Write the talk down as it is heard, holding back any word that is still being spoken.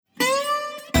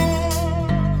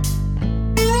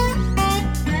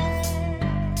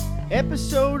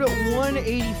episode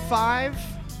 185.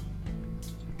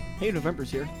 Hey,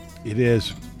 November's here. It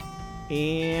is.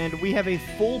 And we have a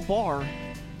full bar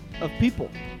of people.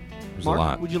 There's Mark, a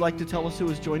lot. would you like to tell us who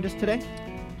has joined us today?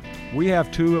 We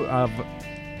have two of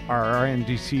our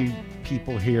RNDC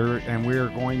people here, and we're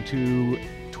going to,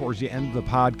 towards the end of the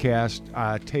podcast,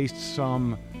 taste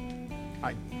some.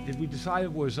 Did we decide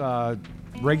it was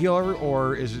regular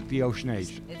or is it the Ocean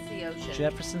Age? It's the ocean.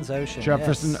 Jefferson's Ocean.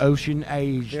 Jefferson yes. Ocean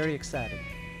Age. Very excited.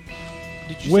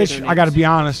 Did you Which, say their I got to names? be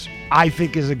honest, I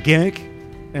think is a gimmick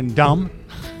and dumb,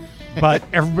 but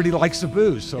everybody likes the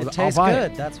booze, so It I'll tastes buy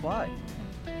good. it. That's why.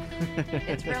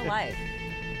 It's real life.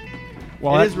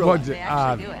 Well, It that is real was They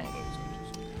actually do it.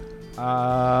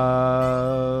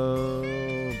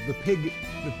 the pig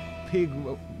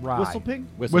ride. Whistle Pig?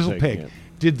 Whistle Pig.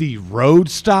 Did the road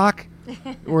stock,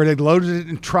 where they loaded it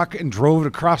in a truck and drove it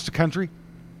across the country?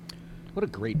 What a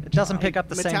great. It doesn't pick up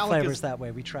the same Metallica's- flavors that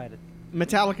way. We tried it.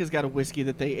 Metallica's got a whiskey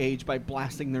that they age by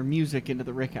blasting their music into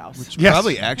the rick house. Which Yes.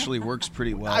 probably actually works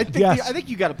pretty well. I think Yes. I think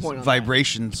you got a point on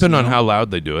Vibrations. Depending on you know? how loud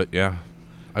they do it, yeah.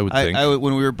 I would think.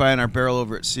 When we were buying our barrel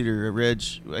over at Cedar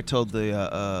Ridge, I told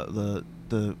the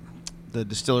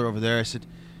distiller over there, I said,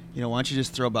 you know, why don't you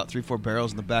just throw about 3-4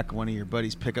 barrels in the back of one of your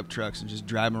buddy's pickup trucks and just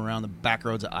drive them around the back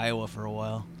roads of Iowa for a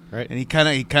while. Right. And he kind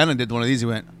of did one of these. He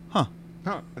went, huh?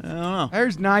 Huh. I don't know.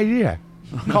 There's an idea.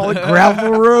 Call it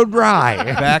Gravel Road Rye.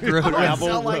 Back road that. ride. Doesn't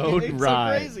sound like Road it's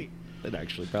ride. so crazy. It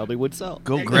actually probably would sell.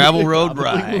 Go gravel road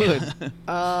Probably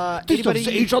ride.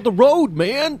 Anybody on the road,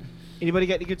 man. Anybody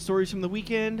got any good stories from the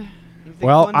weekend? Anything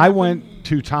Well, fun I happen? went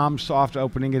to Tom's Soft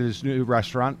opening at his new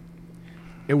restaurant.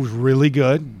 It was really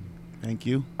good. Thank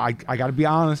you. I got to be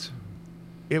honest.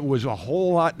 It was a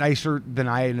whole lot nicer than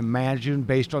I had imagined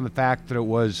based on the fact that it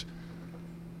was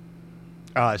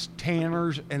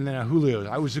Tanner's and then a Julio's.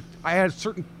 I had a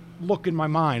certain look in my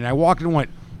mind. I walked in and went,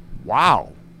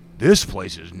 wow, this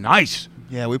place is nice.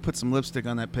 Yeah, we put some lipstick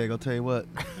on that pig. I'll tell you what.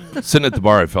 Sitting at the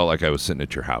bar, I felt like I was sitting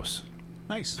at your house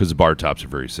Nice. because the bar tops are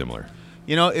very similar.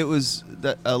 You know, it was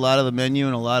a lot of the menu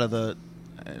and a lot of the.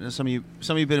 Some of you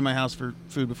have been in my house for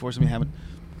food before. Some of you haven't.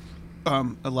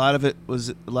 A lot of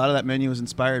that menu was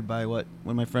inspired by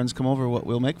when my friends come over, what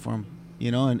we'll make for them.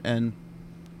 You know, and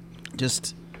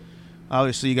just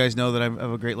obviously you guys know that I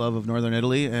have a great love of Northern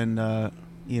Italy, and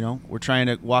you know, we're trying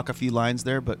to walk a few lines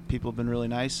there, but people have been really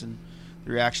nice and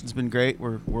the reaction's been great.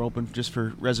 We're open just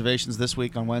for reservations this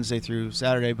week on Wednesday through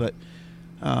Saturday, but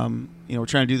you know, we're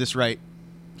trying to do this right.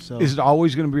 So Is it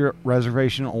always going to be a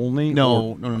reservation only?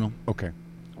 no, or- no. Okay.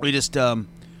 We just, what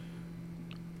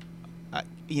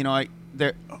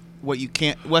you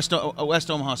can't West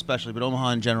Omaha especially, but Omaha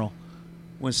in general,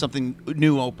 when something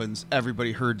new opens,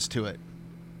 everybody herds to it,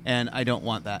 and I don't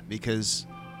want that because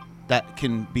that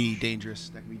can be dangerous.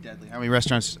 That can be deadly. How many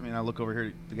restaurants? I mean, I look over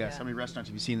here to guess. Yeah. How many restaurants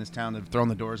have you seen in this town that have thrown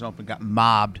the doors open, got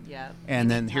mobbed, Yeah. and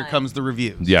then here Time. comes the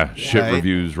reviews? Yeah, shit Right?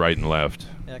 reviews right and left.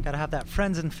 Yeah, gotta have that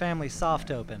friends and family soft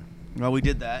open. Well, we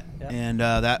did that, Yep.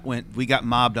 and we got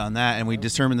mobbed on that, and we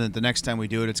determined that the next time we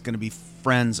do it, it's going to be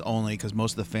friends only because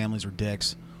most of the families are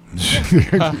dicks.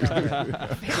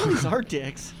 Families are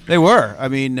dicks. They were. I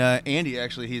mean, Andy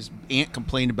actually, his aunt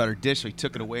complained about her dish, so he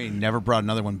took it away and never brought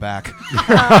another one back.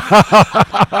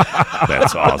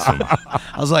 That's awesome.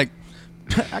 I was like,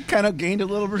 I kind of gained a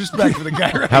little respect for the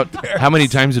guy right there. How many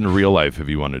times in real life have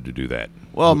you wanted to do that?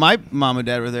 Well, my mom and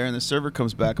dad were there, and the server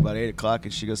comes back about 8 o'clock,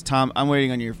 and she goes, Tom, I'm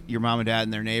waiting on your mom and dad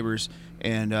and their neighbors,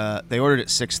 and they ordered at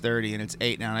 6:30, and it's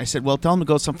 8 now. And I said, well, tell them to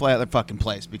go someplace other fucking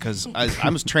place, because I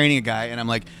was training a guy, and I'm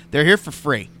like, they're here for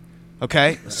free,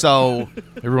 okay? So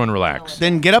Everyone relax.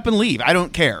 then get up and leave. I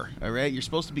don't care, all right? You're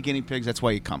supposed to be guinea pigs. That's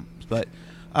why you come. But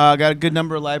got a good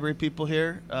number of library people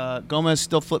here. Gomez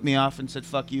still flipped me off and said,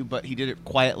 fuck you, but he did it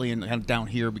quietly and kind of down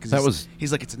here because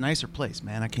he's like, it's a nicer place,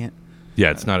 man. I can't.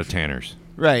 Yeah, it's not a Tanner's.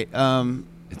 Right.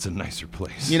 It's a nicer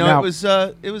place. You know, Now-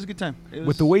 it was a good time.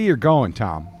 With the way you're going,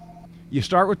 Tom, you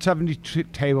start with 72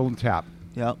 table and tap,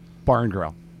 Yep. bar and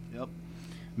grill. Yep.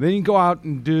 Then you go out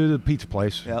and do the pizza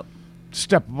place. Yep.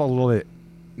 Step up a little bit.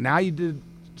 Now you did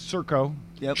Churco,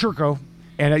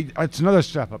 and it's another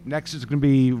step up. Next is going to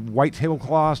be white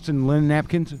tablecloths and linen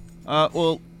napkins.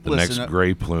 Well, the listen, next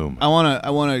gray plume. I want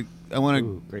to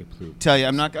Great plume. tell you,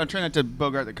 I'm trying not to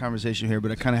bogart the conversation here,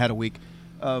 but I kind of had a week.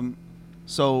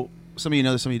 So some of you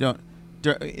know this, some of you don't.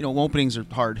 You know, openings are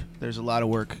hard. There's a lot of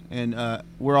work, and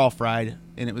we're all fried,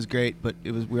 and it was great, but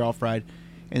we're all fried.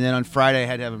 And then on Friday, I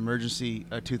had to have emergency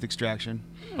tooth extraction.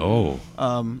 Oh,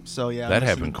 So yeah, that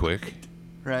happened quick.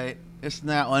 Right, it's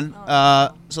that one.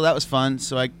 So that was fun.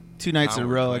 So 2 nights in a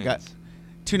Power row,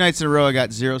 I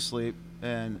got 0 sleep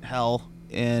and hell,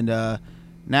 and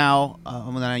Now,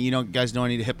 guys know I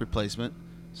need a hip replacement,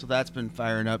 so that's been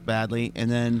firing up badly.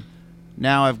 And then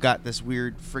now I've got this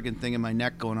weird friggin' thing in my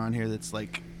neck going on here that's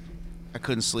like I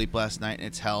couldn't sleep last night, and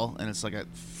it's hell. And it's like a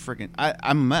friggin'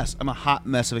 I'm a mess. I'm a hot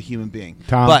mess of a human being.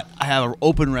 Tom. But I have an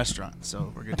open restaurant,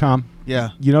 so we're good. Tom,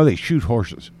 Yeah. they shoot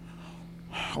horses.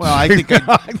 Well, I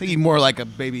think he's more like a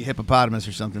baby hippopotamus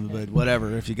or something, but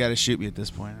whatever. If you got to shoot me at this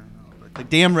point, I don't know. But the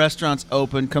damn restaurant's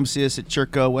open. Come see us at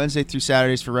Churco Wednesday through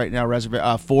Saturdays for right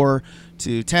now. 4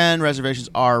 to 10 reservations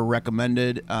are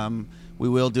recommended. We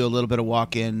will do a little bit of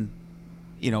walk-in,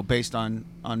 based on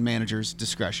manager's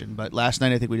discretion. But last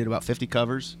night I think we did about 50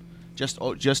 covers, just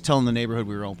telling the neighborhood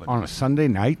we were open. On a Sunday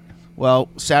night? Well,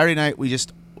 Saturday night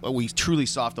we truly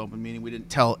soft opened, meaning we didn't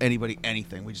tell anybody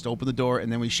anything. We just opened the door,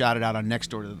 and then we shot it out on next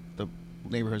door to the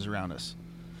neighborhoods around us,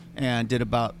 and did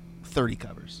about 30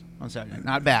 covers on Saturday night.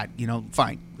 Not bad,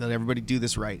 fine. Let everybody do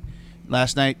this right.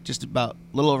 Last night, just about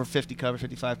a little over 50 covers,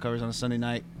 55 covers on a Sunday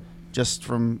night, just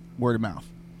from word of mouth.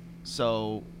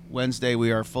 So Wednesday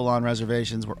we are full on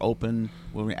reservations. We're open.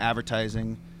 We'll be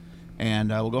advertising, and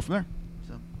we'll go from there.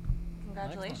 So,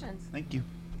 Congratulations. thank you.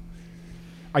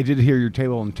 I did hear your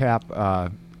Table and Tap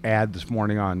ad this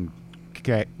morning on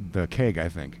the keg, I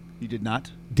think. You did not?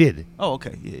 Did. Oh,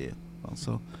 okay. Yeah. Well,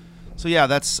 so yeah,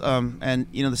 that's and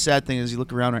the sad thing is you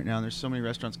look around right now and there's so many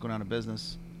restaurants going out of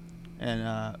business,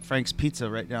 and Frank's Pizza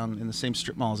right down in the same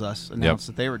strip mall as us announced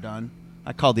that they were done.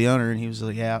 I called the owner and he was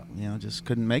like, yeah, just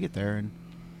couldn't make it there.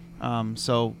 And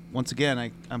so once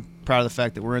again, I'm proud of the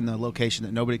fact that we're in the location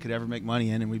that nobody could ever make money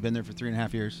in, and we've been there for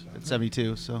 3.5 years at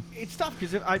 72. So It's tough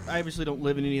because I obviously don't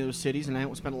live in any of those cities, and I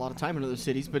don't spend a lot of time in those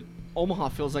cities, but Omaha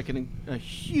feels like a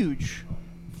huge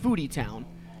foodie town.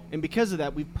 And because of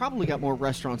that, we've probably got more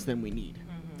restaurants than we need.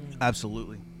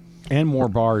 absolutely. And more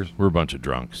bars. We're a bunch of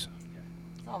drunks.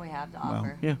 That's all we have to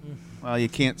offer. Yeah. Well, you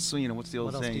can't swing. What's the old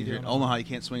What else saying? do you do In in Omaha, you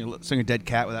can't swing a dead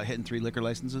cat without hitting 3 liquor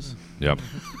licenses. Yep.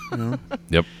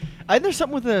 Yep. Isn't there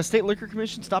something with the State Liquor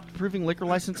Commission stopped approving liquor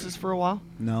licenses for a while?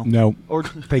 No. No. Or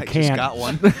They I can't. just got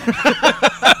one.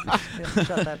 Yeah,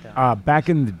 shut that down. Back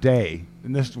in the day,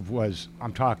 and this was,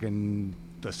 I'm talking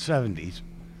the 70s,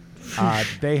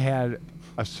 they had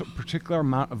a particular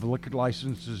amount of liquor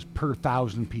licenses per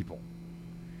 1,000 people.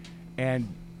 And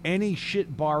any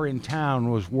shit bar in town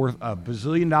was worth $1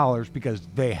 bazillion because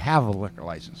they have a liquor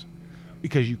license,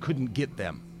 because you couldn't get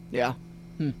them. yeah.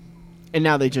 And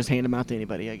now they just hand them out to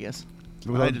anybody, I guess.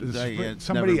 Somebody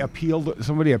never- appealed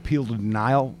a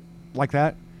denial like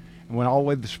that, and went all the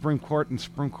way to the Supreme Court, and the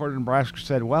Supreme Court of Nebraska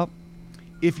said, well,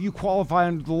 if you qualify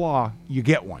under the law, you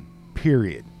get one,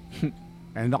 period.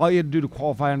 And all you had to do to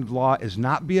qualify under the law is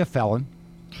not be a felon,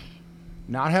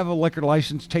 not have a liquor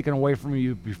license taken away from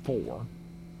you before.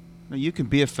 No, you can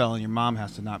be a felon. Your mom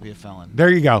has to not be a felon. There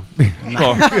you go.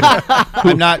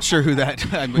 I'm not sure who that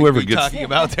I'm Whoever be talking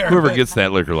about there. Whoever but- gets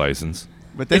that liquor license,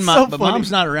 But then It's so but funny. mom's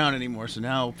not around anymore, so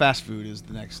now fast food is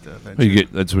the next venture.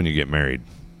 that's when you get married.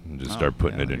 And just start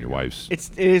putting yeah, it in your wife's. It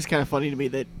is kind of funny to me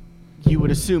that you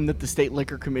would assume that the State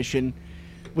Liquor Commission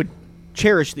would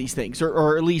cherish these things,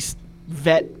 or at least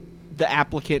vet the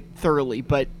applicant thoroughly.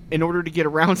 But in order to get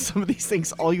around some of these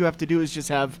things, all you have to do is just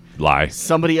have Lie.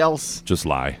 somebody else. Just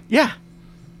lie. Yeah.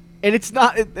 And it's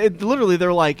not, literally,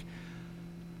 they're like,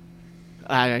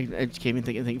 I just can't even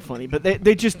think of anything funny, but they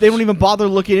don't even bother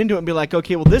looking into it and be like,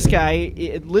 okay, well, this guy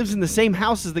lives in the same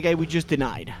house as the guy we just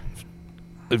denied.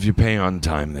 If you pay on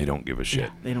time, they don't give a shit.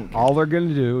 They don't care. All they're going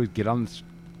to do is get on the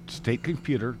state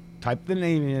computer, type the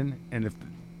name in, and if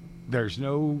there's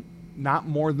not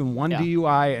more than one Yeah.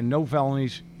 DUI and no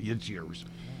felonies, it's yours.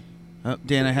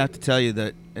 Dan, I have to tell you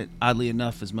that oddly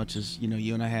enough, as much as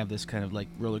you and I have this kind of like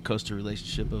roller coaster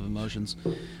relationship of emotions,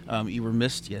 you were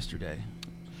missed yesterday.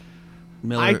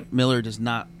 Miller is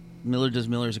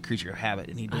a creature of habit,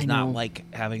 and he does I not know. like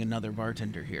having another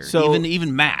bartender here. So-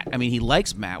 even Matt. I mean, he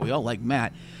likes Matt. We all like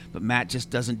Matt, but Matt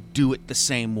just doesn't do it the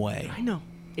same way. I know.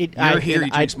 You're here. He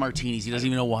drinks martinis. He doesn't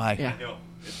even know why. Yeah.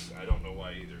 I don't know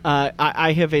why either.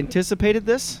 I have anticipated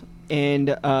this, and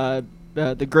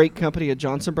the great company of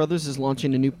Johnson Brothers is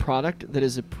launching a new product that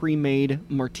is a pre-made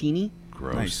martini.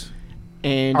 Gross. Nice.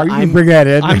 And Are you going to bring that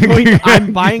in?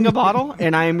 I'm buying a bottle,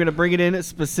 and I am going to bring it in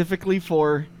specifically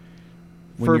for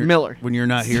Miller. When you're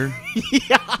not here.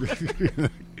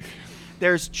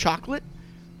 There's chocolate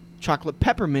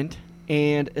peppermint,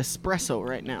 and espresso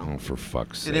right now. Oh, for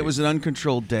fuck's sake. And it was an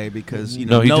uncontrolled day because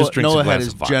No, he Noah, just drinks a Noah glass had his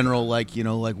of vodka. general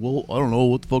well, I don't know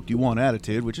what the fuck do you want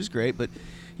attitude, which is great, but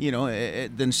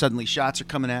then suddenly shots are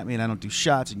coming at me, and I don't do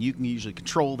shots, and you can usually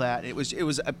control that. It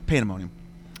was a pandemonium.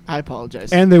 I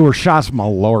apologize. And they were shots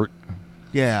malort.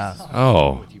 Yeah,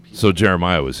 Oh, so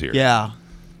Jeremiah was here. yeah.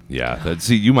 Yeah.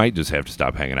 See, you might just have to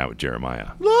stop hanging out with Jeremiah.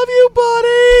 Love you,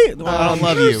 buddy. I don't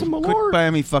love you. some Quit Malort.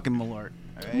 buying me fucking Malort.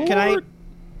 All right?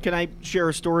 Can I share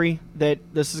a story that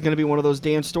this is going to be one of those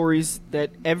dance stories that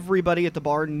everybody at the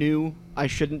bar knew I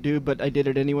shouldn't do, but I did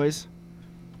it anyways?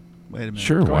 Wait a minute.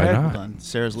 Sure, Go why ahead. not? Hold on.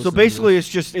 Sarah's So listening. basically,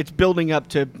 it's building up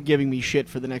to giving me shit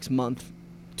for the next month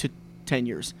to 10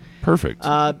 years. Perfect.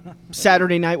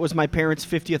 Saturday night was my parents'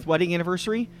 50th wedding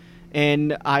anniversary,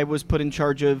 and I was put in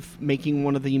charge of making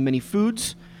one of the many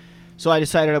foods. So I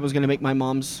decided I was going to make my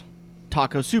mom's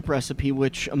taco soup recipe,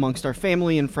 which amongst our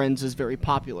family and friends is very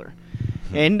popular.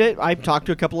 And I talked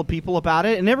to a couple of people about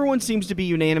it, and everyone seems to be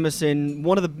unanimous in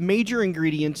one of the major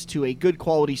ingredients to a good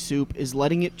quality soup is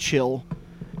letting it chill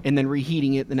and then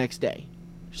reheating it the next day.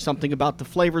 Something about the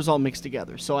flavors all mixed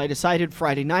together. So I decided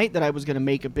Friday night that I was going to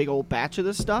make a big old batch of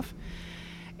this stuff.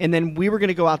 And then we were going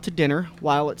to go out to dinner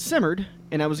while it simmered,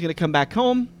 and I was going to come back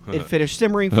home. It finished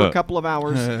simmering for a couple of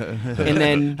hours, and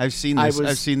then I've seen this.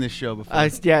 I've seen this show before.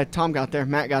 yeah, Tom got there,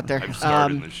 Matt got there. I've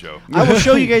started the show. I will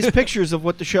show you guys pictures of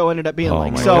what the show ended up being Oh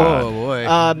like. my So God. oh boy.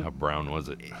 How brown was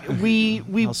it? we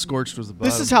How scorched was the bottom?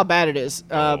 this is how bad it is.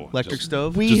 Electric Just-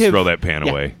 stove. we Just have throw that pan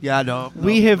yeah. away. Yeah, no.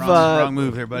 We have wrong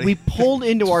move there, buddy. We pulled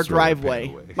into our Just throw that pan driveway.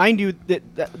 away. Mind you, the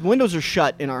windows are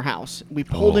shut in our house. We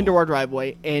pulled Oh. into our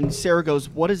driveway, and Sarah goes,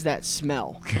 "What is that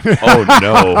smell?" Oh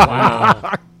no!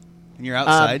 And you're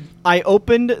outside. I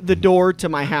opened the door to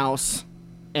my house,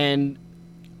 and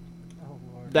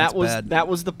That's bad. that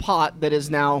was the pot that is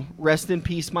now, rest in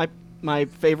peace, my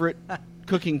favorite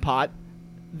cooking pot.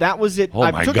 That was it. Oh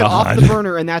I my took it off God. the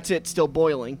burner, and that's it, still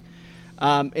boiling.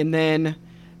 And then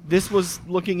this was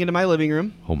looking into my living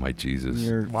room. Oh my Jesus!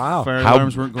 Your Wow. fire How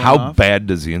alarms weren't going how off. bad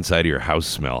does the inside of your house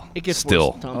smell? It gets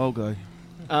Still. worse, Tom. Oh god.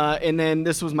 And then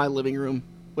this was my living room,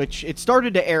 which it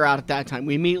started to air out at that time.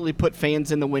 We immediately put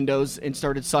fans in the windows and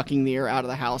started sucking the air out of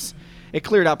the house. It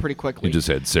cleared out pretty quickly. You just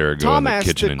had Sarah go Tom in the asked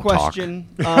kitchen the and question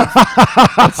of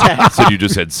what's that? talk. So you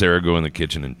just had Sarah go in the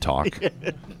kitchen and talk.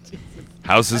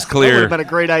 House is That would clear. have been a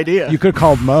great idea. You could have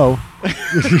called Mo.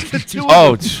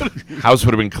 Oh, house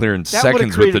would have been clear in that would have seconds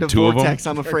with created the a two vortex,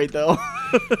 of them. I'm afraid, though.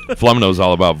 Flum knows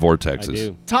all about I vortexes.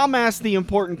 do. Tom asked the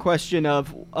important question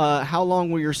of how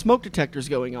long were your smoke detectors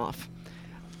going off?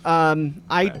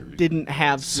 I didn't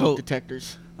have smoke So-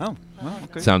 detectors. Oh. Well,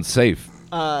 okay. Sounds safe.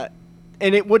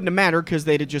 And it wouldn't have mattered because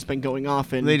they'd have just been going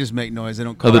off. And They just make noise. They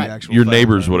don't Oh, call the actual. your fire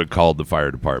neighbors department. would have called the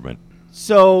fire department.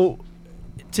 So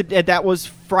that was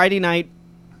Friday night,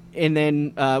 and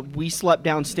then we slept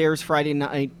downstairs Friday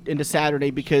night into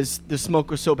Saturday because the smoke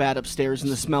was so bad upstairs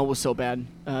and the smell was so bad.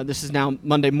 This is now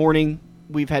Monday morning.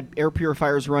 We've had air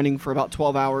purifiers running for about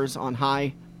 12 hours on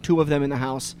high, 2 of them in the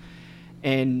house,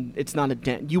 and it's not a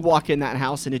dent. You walk in that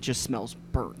house and it just smells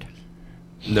burnt.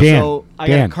 Dan, So I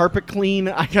got Dan. to carpet clean.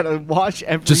 I got to wash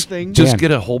Just everything. Dan,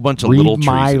 get a whole bunch of read little trees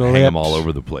my and hang them lips. all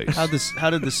over the place. How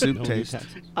did the soup taste?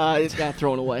 It got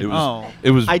thrown away. It was Oh.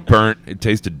 it was I- burnt. It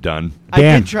tasted done. I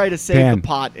Dan, did try to save Dan. the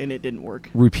pot, and it didn't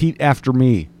work. Repeat after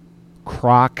me.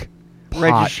 Crock pot.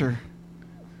 Register.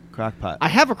 Crock pot. I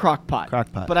have a crock pot.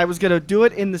 Crock pot. But I was going to do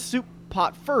it in the soup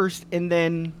pot first and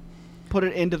then put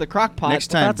it into the crock pot. Next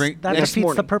time, That next defeats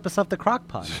morning. the purpose of the crock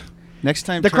pot. Next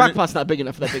time, The turn crock it- pot's not big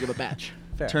enough for that big of a batch.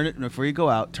 Fair. Turn it before you go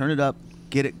out. Turn it up.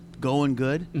 Get it going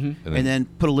good, Mm-hmm. and then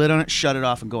put a lid on it. Shut it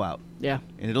off and go out. Yeah.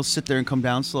 And it'll sit there and come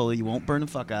down slowly. You won't burn the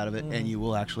fuck out of it, and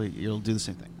you'll do the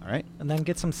same thing. All right. And then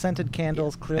get some scented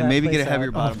candles, clear And that maybe place get a heavier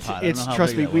out. bottom pot. I don't It's know how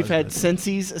trust big me, that we've was, had but-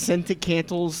 Scentsies, scented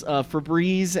candles,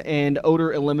 Febreze, and odor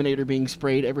eliminator being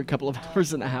sprayed every couple of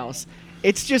hours in the house.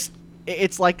 It's just,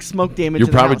 it's like smoke damage You're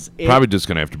in the probably house. probably just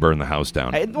gonna have to burn the house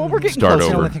down. Well, we're getting Start close.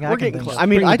 over. The only thing I We're can getting think close. of. I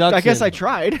mean, Bring the I ducks guess in. I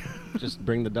tried. Just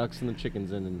bring the ducks and the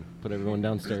chickens in and put everyone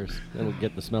downstairs, and we'll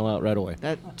get the smell out right away.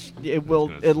 That it will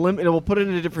it will put it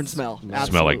in a different smell. Smell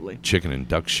Absolutely. like chicken and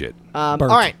duck shit. All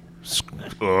Burnt. right,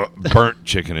 Burnt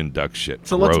chicken and duck shit.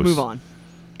 so Gross. let's move on,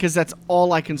 because that's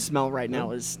all I can smell right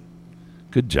now is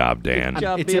Good job, Dan. Good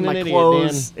job. it's being in my an idiot,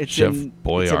 clothes. Dan. It's Chef in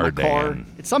Boyardee. it's in my car.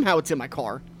 Somehow it's in my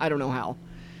car. I don't know how.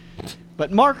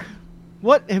 But Mark,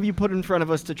 what have you put in front of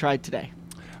us to try today?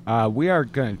 We are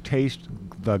going to taste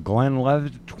the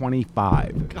Glenlivet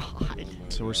 25. God.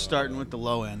 So we're starting with the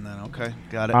low end then. Okay,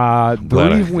 got it. The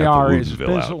glad I reason we got the are is it's Woodinville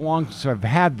been out. so long since I've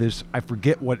had this, I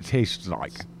forget what it tastes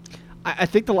like. I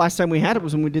think the last time we had it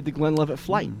was when we did the Glenlivet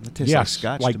flight. That tastes like Yes,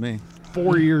 scotch like to me.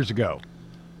 4 years ago.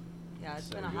 Yeah, it's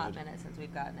been a hot minute since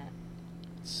we've gotten it.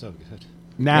 It's so good.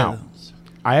 Now,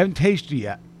 I haven't tasted it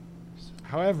yet.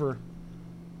 However,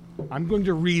 I'm going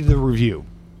to read the review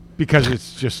because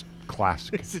it's just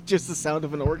classic. Is it just the sound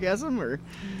of an orgasm, or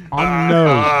On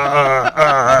nose.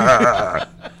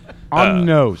 On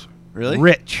nose. Really?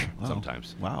 Rich. Wow.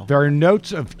 Sometimes. Wow. There are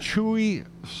notes of chewy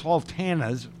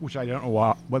sultanas, which I don't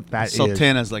know what that is.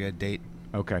 Sultana's like a date.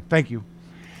 Okay, thank you.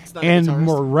 It's not a And guitarist.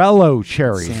 morello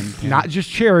cherries. Santana. Not just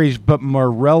cherries, but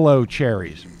morello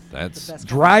cherries. That's best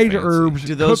Dried fancy. herbs.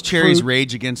 Do those cooked cherries fruit,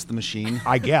 rage against the machine?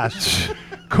 I guess.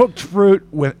 Cooked fruit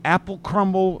with apple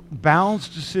crumble,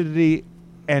 balanced acidity,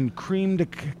 and creamed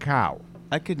cacao.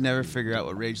 I could never figure out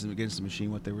what raged them against the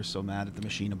machine, what they were so mad at the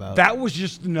machine about. That was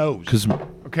just the nose. 'Cause-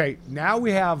 Okay, now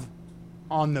we have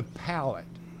on the palate.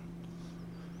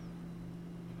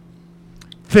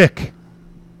 Thick.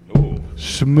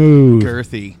 Smooth.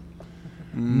 girthy.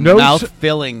 Notes, Mouth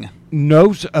filling.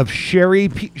 notes of sherry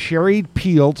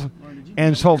peeled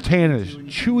and sultanas,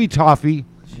 chewy toffee,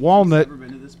 walnut,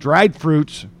 dried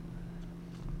fruits,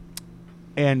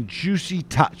 and juicy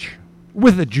touch.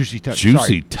 With a juicy touch. Juicy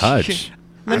sorry. touch.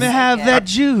 Let me have that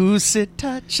juicy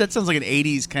touch. That sounds like an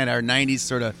 80s kind of, or 90s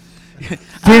sort of. Finish.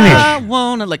 I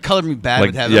wanna, like Color Me Bad Like,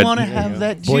 would have. yeah, I wanna yeah, have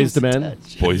that Boys juicy to Men.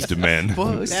 touch. Boys to men.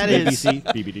 Boys That to is- BBC,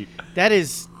 BBD.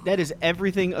 That is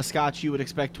everything a Scotch you would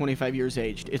expect 25 years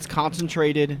aged. It's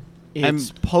concentrated,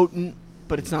 it's potent,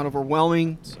 but it's not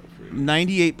overwhelming.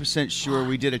 98% sure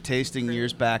we did a tasting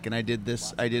years back, and I did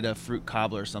a fruit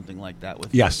cobbler or something like that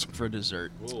with Yes. for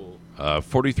dessert.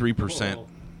 43%.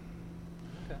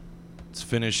 It's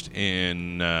finished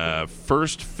in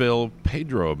first fill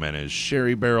Pedro Menes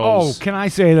sherry Oh, barrels. can I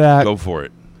say that? Go for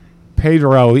it.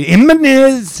 Pedro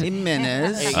Jimenez.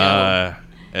 Jimenez.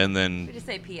 And then We just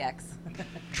say PX.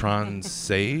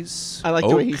 Transaise. I like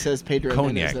the way he Oak says Pedro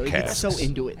cognac Jimenez, though. He gets so casks.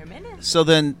 into it. Or minutes. So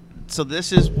then,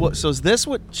 is this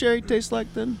what cherry tastes like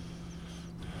then?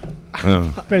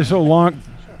 Been so long.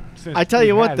 Since I tell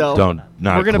you we what, had though, it. Don't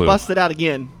not we're a gonna clue. bust it out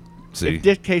again. See, If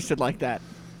Dick tasted like that,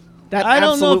 that I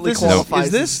don't know if absolutely this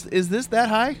qualifies. is this that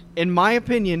high? in my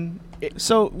opinion,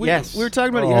 So we Yes. were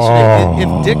talking about it yesterday.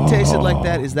 If Dick tasted like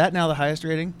that, is that now the highest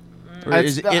rating? Or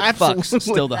It's is it absolutely- fucks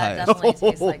still the That highest? definitely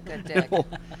tastes like good dick.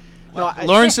 no, I-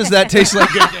 Lauren says that tastes like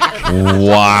good Dick.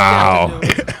 wow.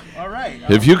 All right.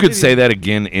 If you could say that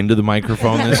again into the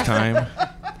microphone this time.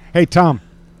 Hey, Tom.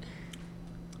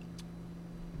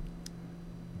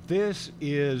 This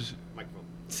is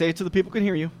say it so the people can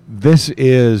hear you.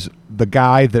 the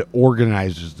guy that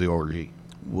organizes the orgy.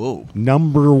 Whoa.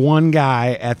 Number one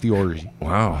guy at the orgy.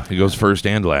 Wow, he goes first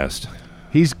and last.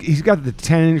 He's got the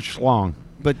 10-inch long.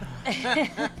 But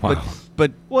Wow.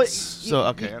 but Well, so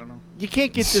okay, I don't know. You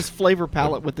can't get this flavor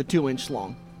palette with the 2-inch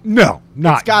long. No,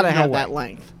 not. It's got to no have way. that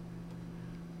length.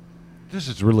 This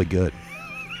is really good.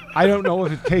 I don't know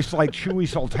if it tastes like chewy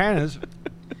sultanas.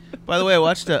 By the way, I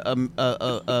watched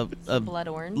a Blood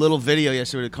orange. little video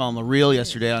yesterday. We call them a reel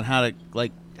yesterday on how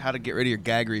to get rid of your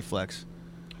gag reflex,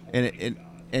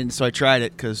 and so I tried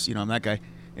it because I'm that guy,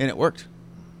 and it worked.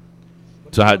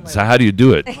 So how do you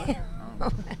do it?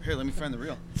 Here, let me find the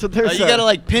reel. So there's You a-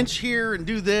 gotta pinch here and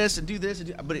do this and do this,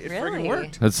 but it friggin' Really?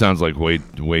 worked. That sounds like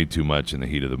way too much in the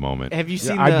heat of the moment. Have you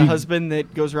seen I'd the be- husband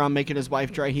that goes around making his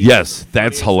wife dry heat? Yes,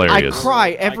 that's I hilarious.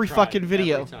 cry every fucking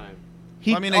video.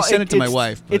 He, Well, I mean, I sent it to my it's-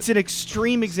 wife, but- It's an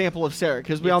extreme example of Sarah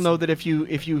because we all know that if you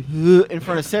in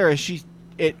front of Sarah,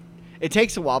 it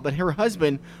takes a while. But her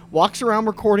husband walks around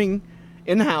recording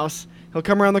in the house. He'll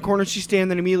come around the corner. She's standing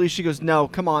there, and immediately she goes, "No,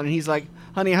 come on." And he's like,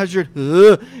 "Honey, how's your?"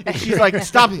 And she's like,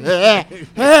 "Stop."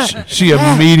 She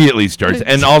immediately starts,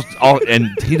 and and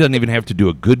he doesn't even have to do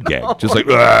a good gag, just like.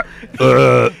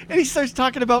 And he starts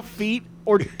talking about feet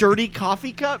or dirty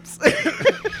coffee cups.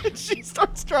 And she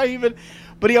starts dry heaving.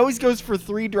 But he always goes for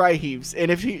 3 dry heaves. And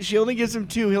if she only gives him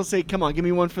 2, he'll say, "Come on, give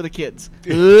me one for the kids."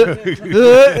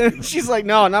 And she's like,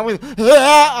 "No, not with."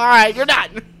 All right, you're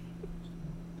done.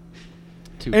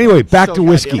 Anyway, back So to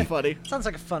whiskey. goddamn funny. Sounds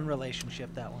like a fun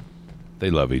relationship, that one. They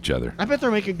love each other, I bet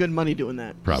they're making good money doing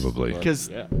that. probably. Because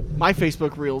Yeah. my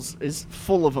Facebook reels is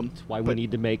full of them. Why we need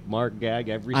to make Mark gag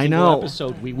every I single know.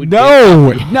 episode. We would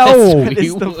No, get no. That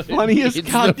is We the would. funniest It's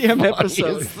the goddamn funniest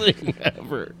episode. thing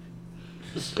ever.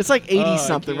 It's like 80 I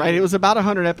something, can't. right? It was about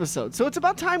 100 episodes. So it's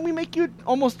about time we make you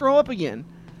almost throw up again.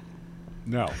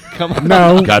 No. Come on.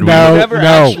 No, God, we no, would Never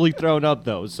no. actually thrown up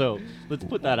though, so let's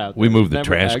put that out. We there. moved the Never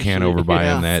trash can actually- over by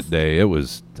him Yeah. that day.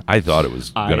 I thought it was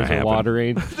gonna Eyes happen.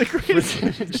 watering, The greatest.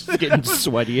 just getting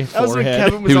sweaty. That was when Forehead.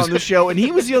 Kevin was He was- on the show, and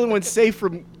he was the only one safe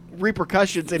from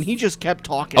repercussions, and he just kept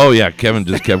talking. Oh yeah, Kevin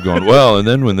just kept going. Well, and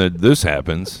then when this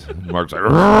happens, Mark's like,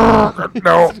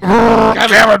 no,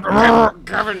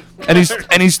 Kevin, and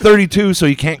he's 32, so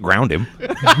you can't ground him.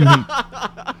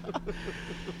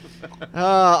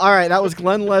 All right, that was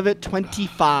Glenlivet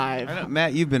 25. I know,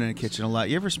 Matt, you've been in the kitchen a lot.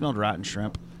 You ever smelled rotten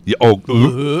shrimp? Yeah,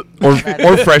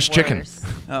 or fresh chicken. Worse.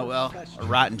 Oh well, a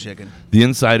rotten chicken. The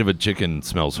inside of a chicken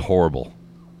smells horrible.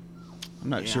 I'm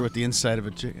not sure what the inside of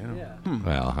a chicken. Yeah.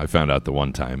 Well, I found out the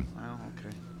one time. Oh,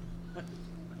 okay.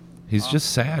 He's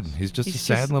just sad. He's just a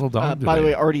sad little dog. By the way,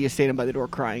 today. Artie is standing by the door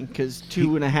crying because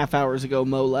 2.5 hours ago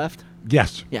Mo left.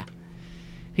 Yes. Yeah.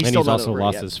 And still he's not also over it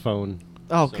lost yet. his phone.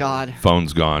 Oh so- God.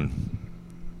 Phone's gone.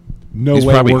 No He's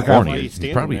way probably work horny. out. He's He's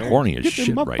standing probably there. horny as Get him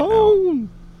shit my right now. phone.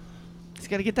 He's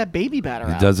got to get that baby batter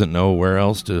He out. doesn't know where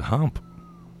else to hump.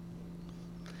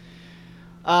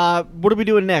 What are we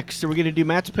doing next? Are we going to do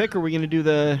Matt's pick or are we going to do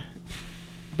the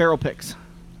barrel picks?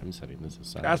 I'm setting this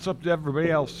aside. That's up to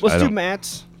everybody else. Let's I do don't-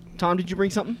 Matt's. Tom, did you bring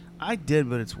something? I did,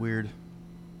 but it's weird.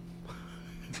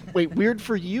 Wait, weird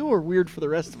for you or weird for the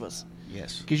rest of us?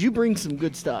 Yes, Because you bring some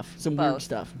good stuff, some weird Both.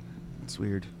 stuff. it's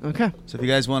weird. Okay. So if you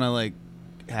guys want to like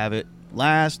have it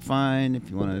last, fine. If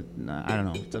you want to, I don't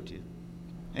know. It's up to you.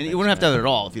 And you wouldn't have to have it at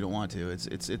all if you don't want to.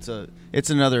 It's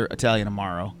another Italian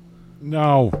Amaro.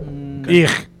 No. Mm.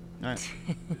 Ugh. All right.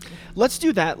 Let's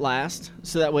do that last,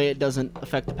 so that way it doesn't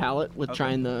affect the palate with Okay.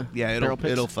 trying the Yeah, barrel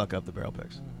picks. it'll fuck up the barrel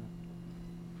picks.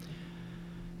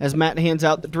 As Matt hands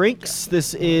out the drinks,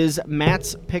 this is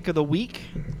Matt's pick of the week,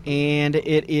 and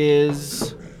it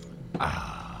is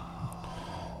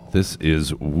This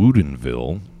is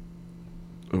Woodinville.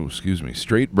 Oh, excuse me.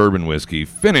 Straight bourbon whiskey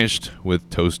finished with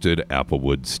toasted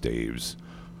applewood staves.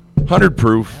 100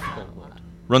 proof.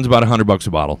 Runs about $100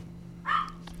 a bottle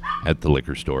at the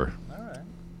liquor store.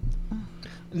 a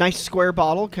nice square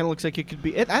bottle. Kind of looks like it could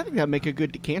be. I think that'd make a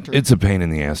good decanter. It's a pain in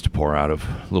the ass to pour out of.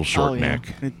 A little short Oh, yeah.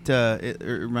 neck. It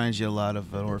reminds you a lot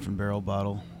of an Orphan Barrel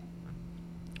bottle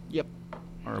Yep.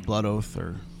 or a Blood Oath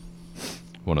or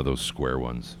One of those square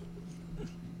ones.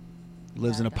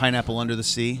 lives in a pineapple under the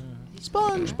sea.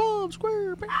 SpongeBob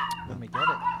SquarePants. Let me get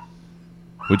it.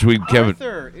 Which Kevin,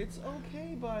 Arthur, it's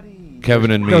okay, buddy. Kevin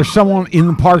and me. There's someone in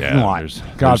the parking yeah, lot. there's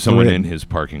God someone forbid. in his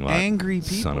parking lot. Angry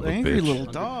people, Son of a angry bitch. little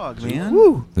dog, man.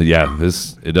 Woo. Yeah,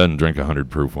 it doesn't drink 100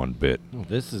 proof one bit. Oh,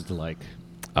 this is like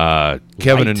Kevin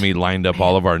Light. and me lined up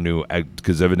all of our new,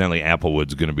 because evidently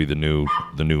Applewood's going to be the new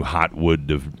hot wood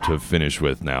to finish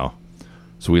with now.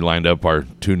 So we lined up our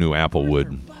two new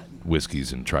Applewood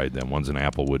whiskeys and tried them. One's an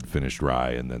Applewood finished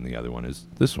rye, and then the other one is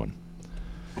this one.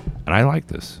 And I like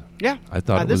this. Yeah. I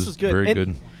thought it this was is good. very And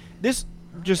good. This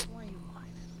just.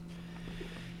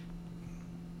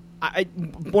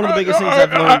 One of the biggest things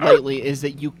I've learned lately is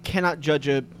that you cannot judge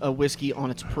a whiskey on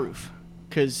its proof,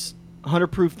 because 100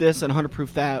 proof this and 100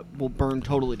 proof that will burn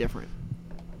totally different.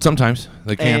 Sometimes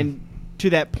they can. And to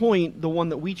that point, the one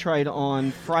that we tried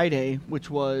on Friday, which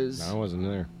was I wasn't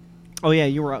there. oh yeah,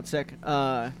 you were out sick.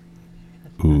 Ooh.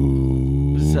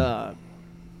 Was 102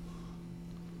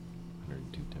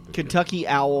 temperature. Kentucky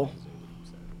Owl.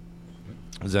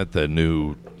 Is that the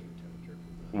new,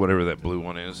 whatever that blue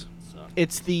one is?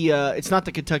 It's the it's not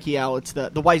the Kentucky Owl. It's the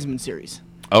Wiseman series.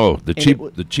 Oh, the And cheap it wa-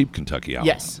 the cheap Kentucky Owl.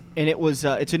 Yes, and it was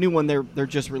it's a new one they're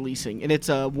just releasing, and it's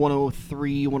a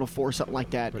 103, 104, something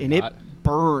like that, Pretty and hot. it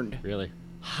burned Really?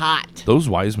 hot. Those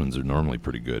Wisemans are normally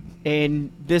pretty good.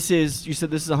 And this is you said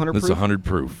this is 100 That's proof. 100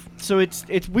 proof. So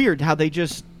it's weird how they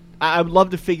just. I would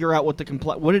love to figure out what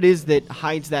what it is that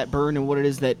hides that burn and what it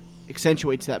is that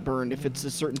accentuates that burn. If it's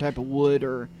a certain type of wood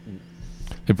or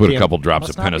They put a Yeah, couple drops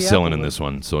of must not be penicillin in Applewood. this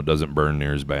one, so it doesn't burn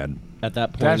near as bad. At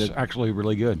that point, That's it- actually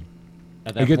really good.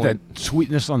 at You that get point, that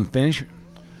sweetness on the finish.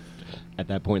 at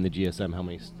that point in the GSM, how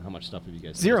much stuff have you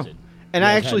guys zero. tasted? And You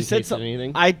I guys actually hadn't said tasted something.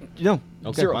 anything? No,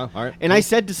 Okay, zero. wow, all right, And cool. I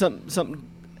said to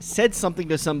said something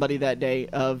to somebody that day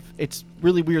of it's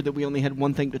really weird that we only had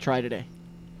one thing to try today.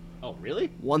 Oh, really?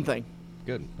 One thing.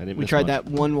 Good. I didn't. We miss tried much. that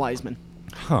one Wiseman.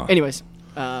 Huh. Anyways,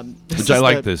 Which I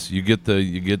like this. You get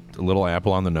a little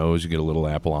apple on the nose, you get a little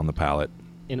apple on the palate.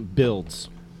 And it builds.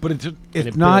 But it's And it's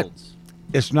it not builds.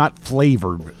 it's not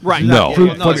flavored. Right. No.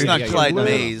 Fruit- No, it's but- not yeah, Clyde yeah.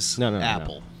 Mays No,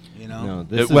 apple. You know. No,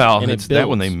 this is, Well, and it's it that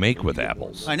one they builds. make with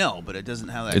apples. I know, but it doesn't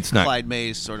have that It's not- Clyde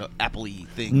Mays sort of appley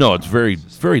thing. No, it's very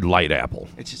light apple.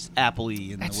 It's just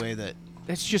appley in That's- the way that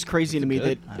That's just crazy to me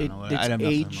that I don't know. I it's have nothing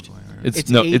aged. vocabulary. It's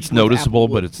It's aged it's with noticeable,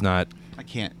 applewood. but it's not. I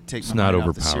can't take It's my not mind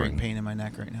off the searing overpowering. pain in my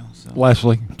neck right now. So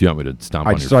Leslie, Do you want me to stomp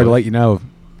I on just your started to foot? let you know,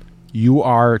 you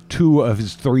are two of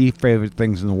his three favorite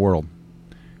things in the world: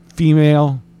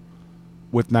 female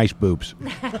with nice boobs,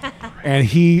 and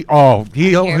he'll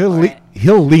here for it.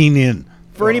 he'll lean in.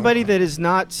 For anybody that is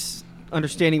not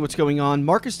understanding what's going on,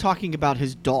 Mark is talking about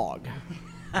his dog.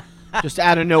 Just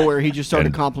out of nowhere, he just started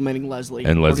And- complimenting Leslie.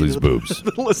 and according Leslie's to the- boobs.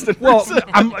 the listeners. Well,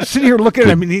 I'm sitting here looking at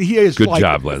him, and he is Good like,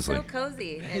 job, So Leslie.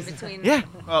 cozy in between. Yeah.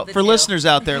 Well, the for two. listeners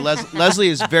out there, Leslie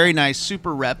is very nice,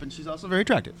 super rep, and she's also very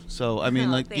attractive. So I mean,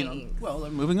 Oh, like you know, thanks. well,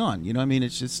 moving on. You know, I mean,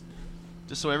 it's just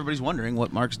Just so everybody's wondering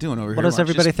what Mark's doing over here. What does Mark's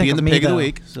everybody just think being of the me, pig of the though?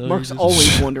 week. So Mark's he's just-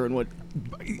 always wondering what.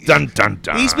 Dun dun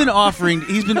dun. He's been offering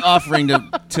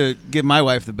to give my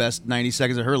wife the best 90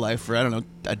 seconds of her life for, I don't know,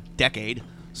 a decade.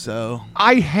 So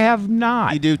I have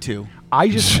not. you do too. I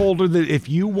just told her that if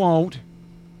you won't,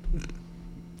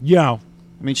 I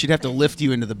mean, she'd have to lift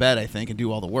you into the bed, I think, and do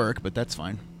all the work, but that's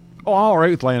fine. oh, all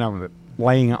right with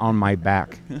laying on my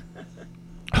back.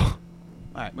 All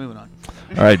right, moving on.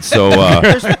 All right, so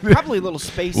There's probably a little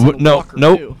space in the nope,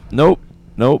 walker too. nope.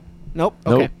 Nope. Nope.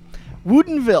 Okay.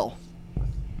 Woodinville.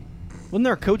 Wasn't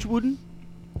there a Coach Wooden?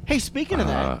 Hey, speaking of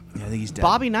that, Yeah, I think he's dead.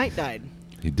 Bobby Knight died,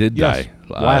 He did Yes,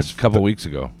 die last a couple weeks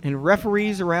ago. and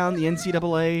referees around the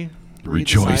NCAA breathed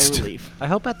a sigh of Rejoiced. relief. I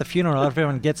hope at the funeral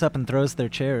everyone gets up and throws their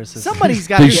chairs. Somebody's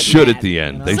got to They get should mad. at the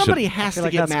end. You know? They Somebody should. I has feel to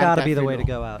like get that's mad. got at to that be the way to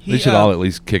funeral. go out. They should all at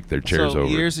least kick their chairs so over.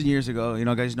 years and years ago,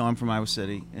 guys know I'm from Iowa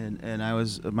City, and I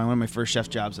was one of my first chef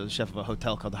jobs. I was chef of a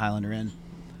hotel called the Highlander Inn,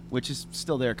 which is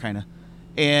still there, kind of.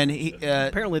 And he,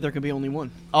 Apparently, there can be only one.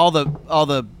 all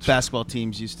the basketball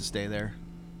teams used to stay there,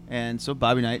 and so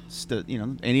Bobby Knight,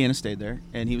 Indiana stayed there,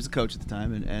 and he was the coach at the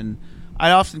time, and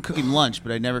I'd often cook him lunch,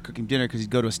 but I'd never cook him dinner because he'd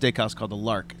go to a steakhouse called the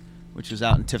Lark, which is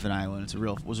out in Tiffin, Iowa, and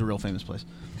was a real famous place.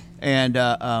 And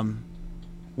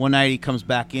one night he comes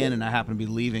back in, and I happened to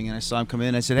be leaving, and I saw him come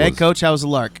in. I said, "Hey, Coach, how was the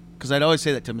Lark?" Because I'd always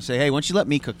say that to him. I'd say, "Hey, why don't you let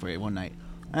me cook for you one night?"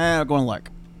 I'm going to Lark.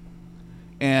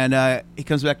 And he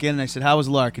comes back in, and I said, "How was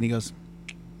the Lark?" And he goes,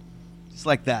 just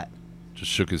like that.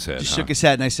 Just shook his head. Just shook his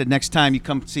head, and I said, "Next time you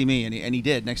come see me," and he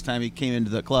did. Next time he came into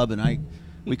the club, and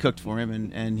we cooked for him,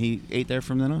 and he ate there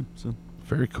from then on. So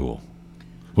Very cool.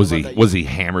 Was How he about that? was he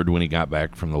hammered when he got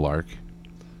back from the Lark?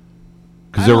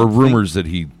 Because I there were don't think- rumors that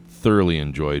he thoroughly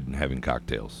enjoyed having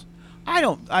cocktails. I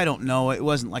don't know. It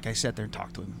wasn't like I sat there and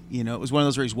talked to him. It was one of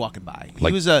those where he's walking by.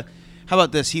 Like- He was how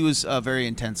about this? He was a very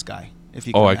intense guy. If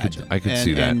you Oh, can I could- imagine. I could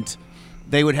see that. And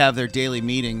they would have their daily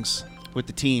meetings with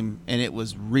the team, and it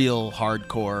was real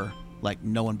hardcore. Like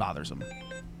no one bothers him.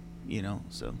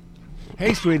 So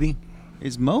Hey, sweetie.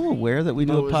 is Mo aware that we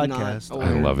do Mo a is not podcast? aware.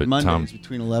 I love it. Mondays Tom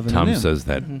between 11 Tom and noon. says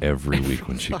that every week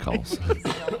when she calls.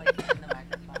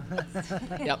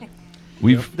 Yep.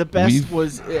 We've The best we've-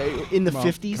 was in the Well,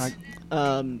 50s.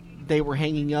 They were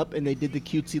hanging up, and they did the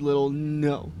cutesy little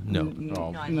no. No.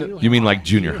 Oh. No. You mean like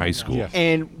junior high school? Yes.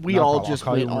 And we No all problem. I'll just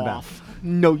call you went when we're done. off.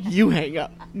 No, you hang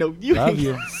up. No, you Love hang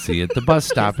you. up. See you at the bus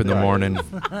stop in the morning.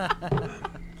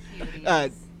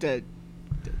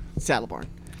 Saddle Barn.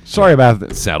 Sorry about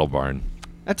this. Saddle barn.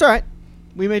 That's all right.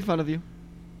 We made fun of you.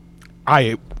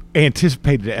 I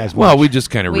anticipated it as Well, much. we just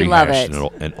kind of We love rehashed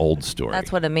it. an old story.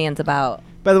 That's what a man's about.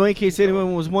 By the way, in case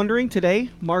anyone was wondering, today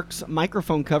Mark's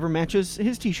microphone cover matches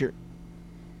his T-shirt.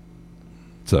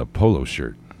 It's a polo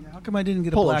shirt. How come I didn't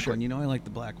get a Polo black shirt. one? I like the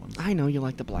black ones. I know you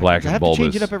like the black. Black ones. I and have to change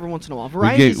bulbous. it up every once in a while. We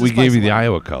Variety is gave, we the gave spice you of the life.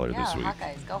 Iowa color Yeah, this week.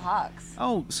 Hawkeyes, go Hawks.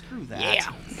 Oh, screw that.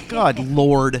 Yeah. God,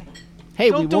 Lord. Hey,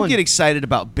 we Don't won. get excited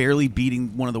about barely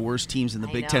beating one of the worst teams in the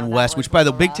I Big know, Ten that West, was which, by the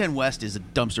a Big rough. Ten West is a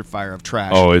dumpster fire of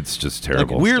trash. Oh, it's just Like,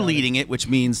 terrible. we're leading it, which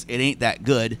means it ain't that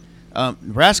good.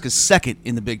 Nebraska's second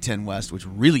in the Big Ten West, which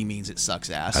really means it sucks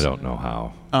ass. I don't know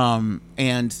how.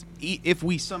 And if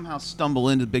we somehow stumble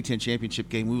into the Big Ten championship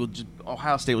game,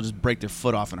 Ohio State will just break their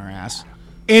foot off in our ass.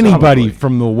 Anybody Probably.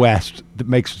 from the West that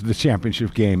makes the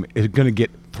championship game is going to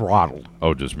get throttled.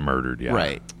 Oh, just murdered. Yeah.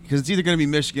 Right. Because it's either going to be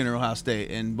Michigan or Ohio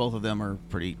State, and both of them are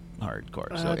pretty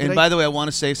hardcore. So, did and I- by the way, I want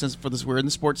to say, since we're in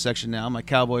the sports section now, my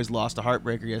Cowboys lost a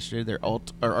heartbreaker yesterday. Their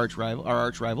our arch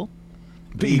rival.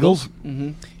 The Eagles?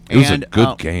 Mm-hmm. It was And, a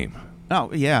good game.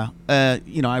 Oh yeah.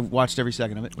 I watched every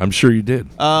second of it. I'm sure you did.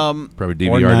 Probably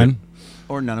Or DVR'd none. it.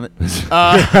 Or none of it.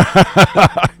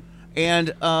 And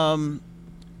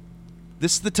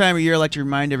this is the time of year I like to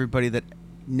remind everybody that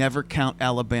never count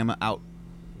Alabama out.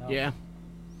 Yeah.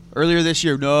 Earlier this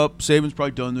year, nope, Saban's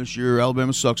probably done this year.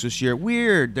 Alabama sucks this year.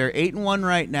 Weird. They're 8-1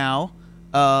 right now.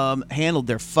 Handled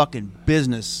their fucking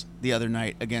business the other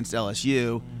night against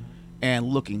LSU and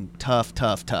looking tough.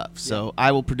 So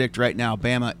I will predict right now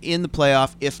Bama in the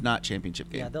playoff, if not championship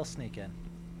game. Yeah, they'll sneak in.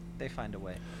 They find a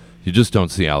way. You just don't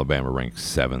see Alabama ranked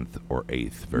 7th or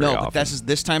 8th very no, often. but that's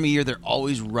this time of year. They're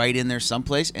always right in there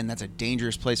someplace, and that's a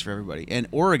dangerous place for everybody. And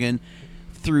Oregon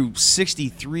threw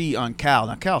 63 on Cal.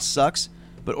 Now Cal sucks,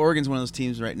 but Oregon's one of those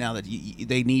teams right now that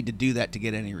they need to do that to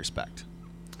get any respect.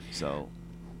 So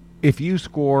If you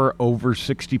score over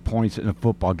 60 points in a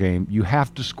football game, you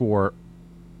have to score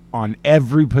on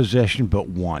every possession but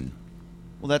one.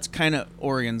 well, that's kind of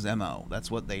Oregon's MO. That's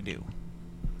what they do.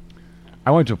 I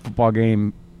went to a football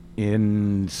game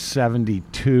in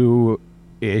 72-ish.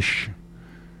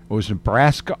 It was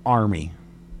Nebraska Army.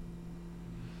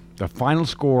 The final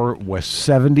score was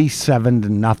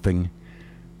 77-0.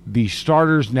 the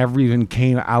starters never even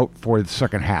came out for the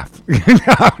second half.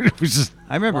 It was just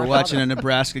I remember watching a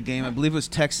Nebraska game. I believe it was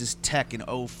Texas Tech in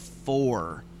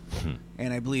 04.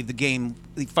 And I believe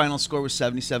the final score was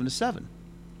 77-7.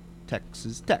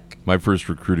 Texas Tech. My first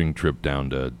recruiting trip down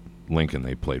to Lincoln,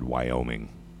 they played Wyoming,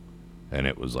 and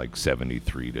it was like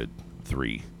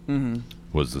 73-3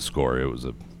 was the score. It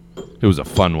was a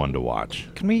fun one to watch.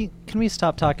 Can we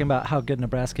stop talking about how good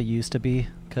Nebraska used to be?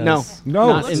 'Cause no.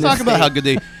 Not Let's in talk this about state. how good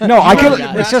they. No, I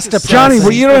can. It's just depressing. Johnny,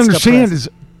 what you don't It's understand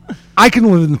depressing. is, I can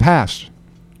live in the past.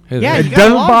 Yeah, It you gotta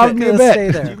doesn't love bother it. me a Gonna bit.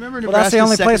 stay there. Do you remember Well, that's the Nebraska's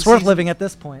only place second worth season? living at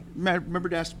this point. Remember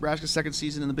Nebraska's second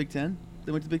season in the Big Ten?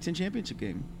 They went to the Big Ten championship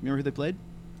game. Remember who they played?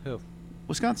 Who?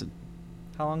 Wisconsin.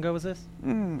 How long ago was this? I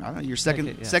don't know, your second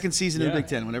Okay, yeah. second season in Yeah. the Big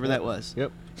Ten, whenever that was.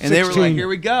 Yep. And they were like, 16. here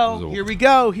we go, here we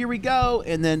go, here we go.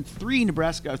 And then three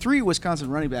Wisconsin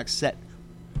running backs set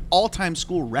all-time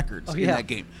school records in that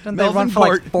game. Didn't they run for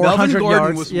like 400 Melvin Gordon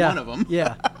yards? was yeah. one of them.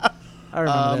 Yeah. I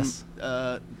remember this.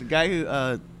 The guy who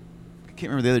I can't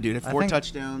remember the other dude had I 4 think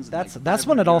touchdowns. and That's like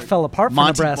when it all 500 fell apart for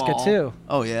Monty Nebraska Ball. too.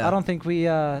 Oh yeah. I don't think we've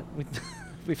had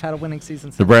a winning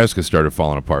season since. Nebraska started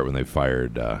falling apart when they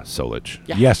fired Solich.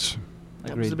 Yeah. Yes.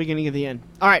 That was Agreed. the beginning of the end.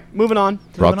 All right, moving on.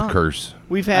 Brought Moving the on. curse.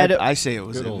 We've had I say it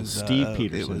was Good old was, Steve It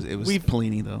Peterson. was We've-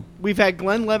 Pelini though. we've had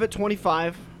Glenlivet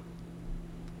 25.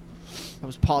 I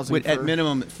was pausing At for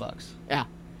minimum, it fucks. yeah.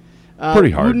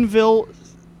 Pretty hard. Woodinville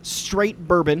straight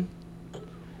bourbon.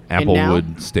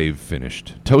 Applewood stave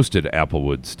finished. Toasted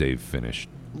Applewood stave finished.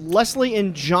 Leslie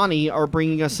and Johnny are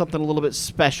bringing us something a little bit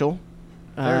special.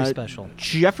 Very special.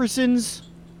 Jefferson's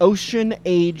Ocean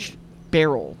Age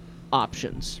barrel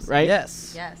options, right?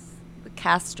 Yes. Yes. The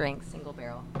cast strength single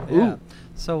barrel. Yeah.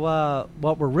 So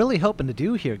what we're really hoping to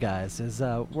do here, guys, is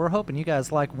we're hoping you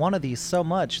guys like one of these so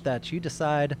much that you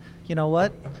decide, you know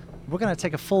what, we're going to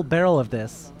take a full barrel of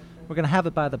this. We're going to have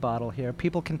it by the bottle here.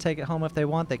 People can take it home if they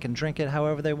want. They can drink it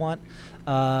however they want.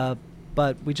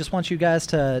 But we just want you guys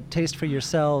to taste for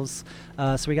yourselves.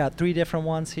 So we got 3 different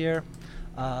ones here.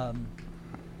 They're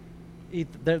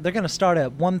going to start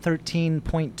at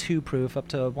 113.2 proof up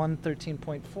to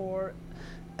 113.4,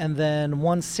 and then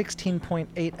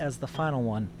 116.8 as the final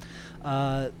one.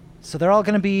 So they're all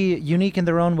going to be unique in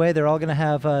their own way. They're all going to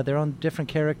have their own different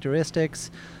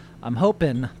characteristics. I'm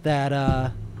hoping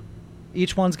that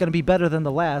each one's going to be better than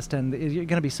the last, and you're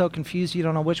going to be so confused you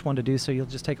don't know which one to do, so you'll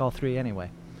just take all 3 anyway.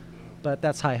 But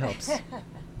that's high hopes.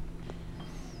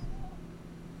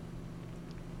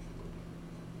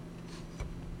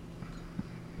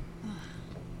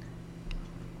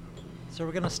 So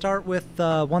we're going to start with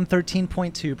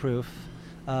 113.2 proof.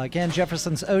 Again,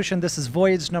 Jefferson's Ocean. This is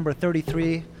voyage number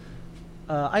 33.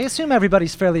 I assume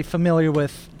everybody's fairly familiar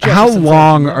with How Jefferson's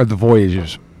long Ocean, are the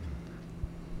voyages?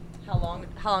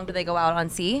 How long do they go out on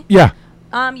sea? Yeah.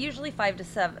 Usually 5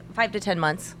 to 10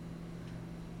 months.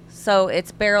 So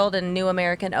it's barreled in New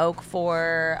American oak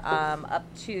for up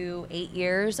to 8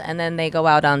 years, and then they go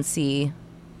out on sea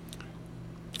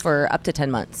for up to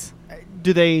 10 months.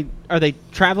 Are they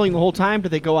traveling the whole time? Do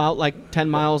they go out like 10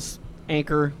 miles,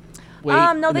 anchor, wait? No,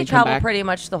 and they then come travel back? pretty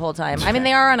much the whole time. I mean,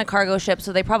 they are on a cargo ship,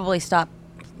 so they probably stop,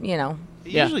 you know.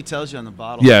 It Yeah. usually tells you on the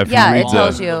bottle. Yeah, if you Yeah, read it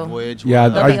tells the, you. The voyage. Yeah,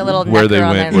 There'll be a little where they nectar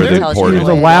on went, there where that they tells poured you it. Either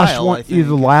the when- last While, one, I think. either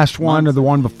the last one or Months. the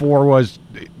one before was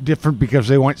different because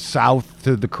they went south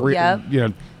to the Korea,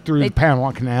 Yep. through They- the Panama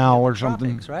Canal or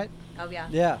something. Tropics, right? Oh, yeah.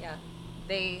 Yeah. Yeah.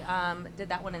 They did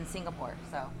that one in Singapore,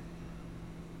 so.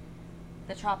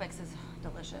 The tropics is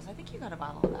delicious. I think you got a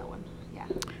bottle of that one. Yeah.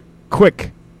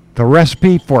 Quick, the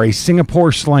recipe for a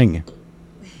Singapore sling.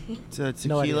 It's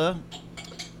No idea. tequila.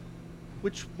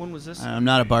 Which one was this? I'm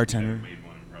not a bartender.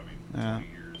 Not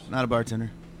a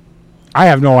bartender. I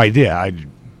have no idea. Is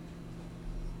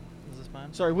this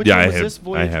mine? Sorry, which yeah, one I, was have, this? I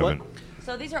Voyage haven't. what?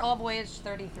 So these are all voyage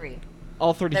 33.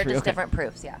 All 33. They're just okay. different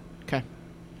proofs, yeah. Okay.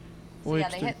 So yeah,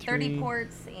 Voyage they hit 30 33.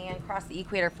 ports and cross the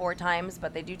equator 4 times,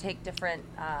 but they do take different.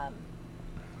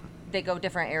 They go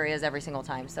different areas every single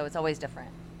time, so it's always different.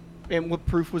 And what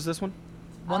proof was this one?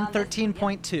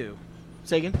 113.2.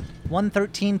 Say again.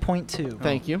 113.2.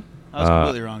 Thank you. I was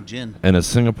completely wrong. Gin. And a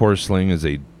Singapore sling is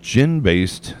a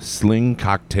gin-based sling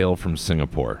cocktail from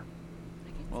Singapore.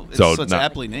 Well, So it's not-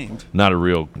 aptly named. Not a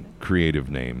real creative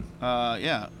name.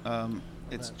 Yeah.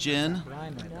 It's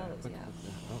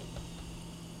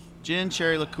gin,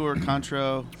 cherry liqueur,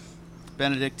 Cointreau,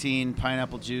 Benedictine,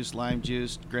 pineapple juice, lime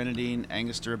juice, grenadine,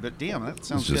 Angostura. But damn, that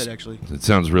sounds It's just- good actually. It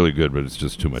sounds really good, but it's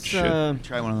just too much It's, shit.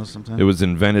 Try one of those sometime. It was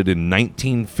invented in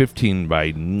 1915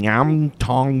 by Nyam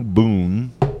Tong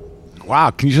Boon.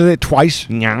 Wow, can you say that twice?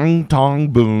 Nyang Tong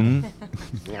Boon,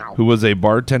 who was a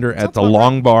bartender at the about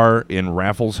Long Bar in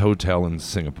Raffles Hotel in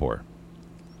Singapore.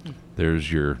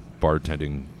 there's your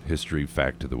bartending history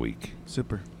fact of the week.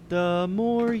 Super. The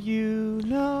more you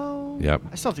know. Yep.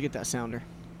 I still have to get that sounder.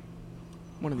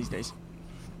 One of these days.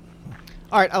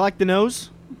 All right, I like the nose.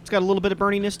 It's got a little bit of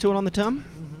burniness to it on the tongue,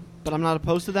 but I'm not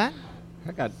opposed to that.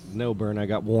 I got no burn. I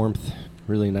got warmth.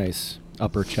 Really nice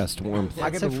upper chest warmth.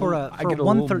 I'd say for a I get a little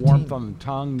 113. warmth on the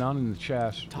tongue, none in the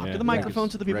chest. Talk Yeah, to the yeah. microphone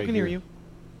so the people Right can hear here.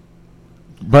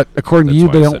 you. But according to That's you,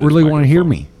 why they I don't said his really want to hear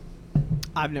me. microphone.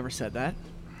 I've never said that.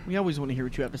 We always want to hear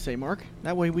what you have to say, Mark.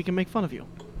 That way we can make fun of you.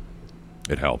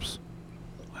 It helps.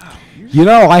 You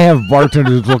know, I have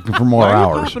bartenders looking for more Why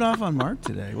are you hours. popping off on Mark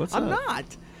today? What's I'm up? not.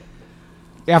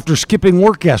 After skipping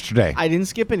work yesterday. I didn't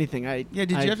skip anything. Yeah,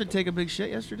 did you have to take a big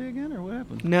shit yesterday again, or what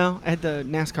happened? No, I had the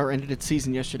NASCAR ended its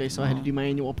season yesterday, so I had to do my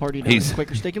annual party down He's- at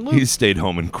Quaker Steak and He Lube. stayed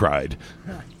home and cried.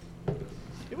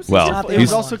 It was well, it he's-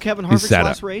 was also Kevin Harvick's sat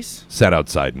last up. race. Sat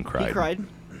outside and cried. He cried.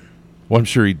 Well, I'm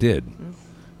sure he did.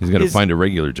 He's going to His- find a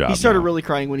regular job He started now. really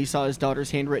crying when he saw his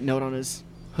daughter's handwritten note on his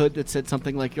hood that said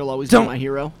something like, "You'll always Don't- be my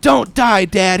hero." Don't die,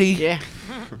 Daddy. Yeah.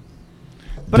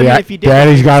 But I mean, if he did,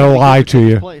 Daddy's got to something lie good to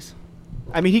you. place.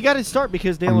 I mean, he got his start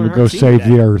because Dale I'm going Earnhardt to go Sr. save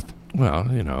did. the earth. Well,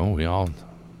 you know, we all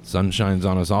sun shines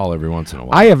on us all every once in a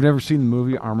while. I have never seen the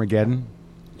movie Armageddon.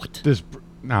 What?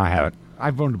 No, I haven't.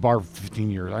 I've owned a bar for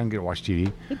 15 years. I don't get to watch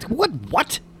TV.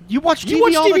 What? You watch TV, You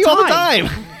watch all, TV the all the time.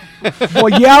 time. Well,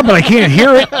 yeah, but I can't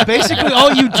hear it. Basically,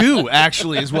 all you do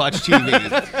actually is watch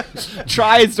TV.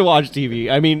 Tries to watch TV.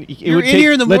 I mean, it You're would in take,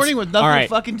 here in the let's- morning with nothing all right, to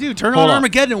fucking do. Turn Hold on on.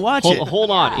 Armageddon and watch it. Hold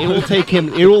on. It will take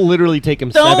him. It will literally take him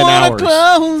Don't 7 wanna hours.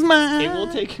 close my It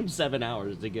will take him 7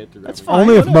 hours to get through. That's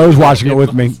Only if Mo's watching it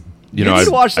with me. You know, You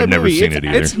should watch I've that never movie. seen It's- it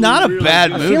either. It's not a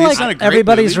bad I movie. feel It's not a like great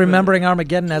everybody's movie, but- remembering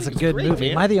Armageddon as a good great, movie.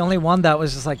 man. Am I the only one that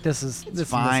was just like, this is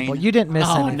fine. missable? You didn't miss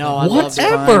Oh, anything. no, I loved it.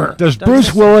 Whatever. Does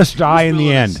Bruce Willis die in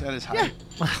the end? At his height.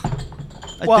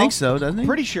 I Well, think so, doesn't he?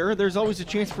 Pretty sure there's always a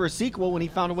chance for a sequel when he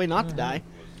found a way not to die.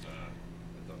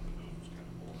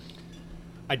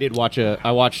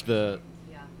 I watched the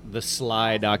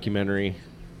Sly documentary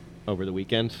over the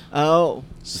weekend. Oh.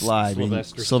 Sly. being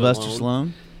Sylvester Sylvester Stallone.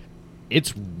 Stallone.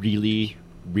 It's really,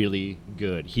 really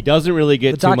good. He doesn't really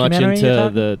get The too much documentary you're into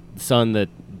talking? the son that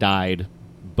died,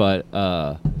 but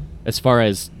as far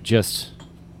as just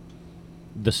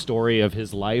the story of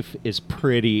his life is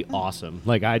pretty awesome.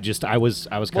 Like I was kind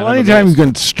Well, of anytime you amazed.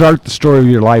 can start the story of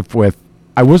your life with,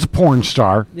 I was a porn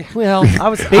star. Well, I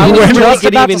was They I was didn't just make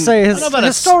it about to even- say I his, don't know about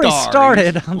his a story star.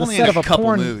 started He's on the only set in of a couple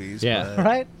porn. movies. Yeah. but-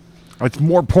 Right? It's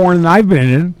more porn than I've been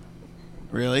in.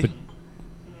 Really?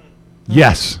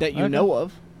 Yes. That you Okay. know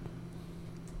of.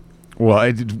 Well,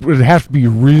 it would have to be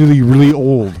really, really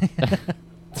old.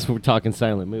 So we're talking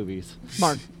silent movies.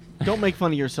 Mark, don't make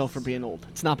fun of yourself for being old.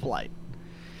 It's not polite.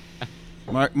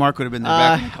 Mark would have been there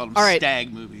back when they called them all right.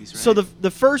 stag movies, right? So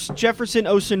the first Jefferson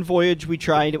Ocean voyage we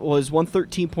tried was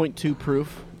 113.2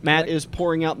 proof. Matt is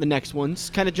pouring out the next ones.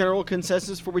 Kind of general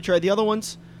consensus before we tried the other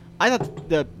ones. I thought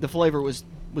the flavor was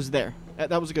there.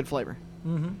 That was a good flavor.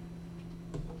 Mm-hmm.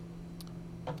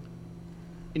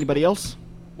 Anybody else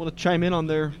want to chime in on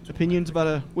their opinions about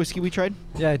a whiskey we tried?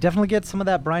 Yeah, definitely get some of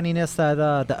that brininess that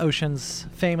the ocean's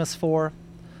famous for.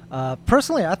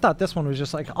 Personally, I thought this one was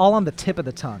just like all on the tip of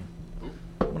the tongue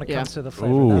when it Yeah. comes to the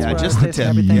flavor. Ooh. That's Yeah, where I just was the tasting tip.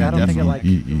 everything. Yeah, I don't think it like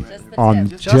Just the On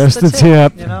tip. just the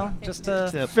tip. You know, just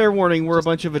Tip. Fair warning, we're a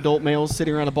bunch of adult males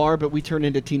sitting around a bar, but we turn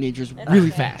into teenagers really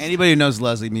fast. Anybody who knows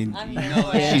Leslie, I'm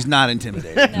here. she's not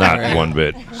intimidated. Not Alright? one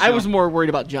bit. I was more worried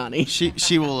about Johnny. She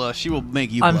will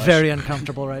make you. I'm blush. very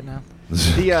uncomfortable right now.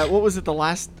 The what was it? The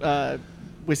last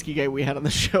whiskey guy we had on the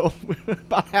show.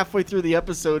 About halfway through the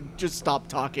episode, just stopped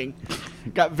talking.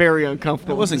 Got very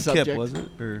uncomfortable. It wasn't with the Kip, subject. was it?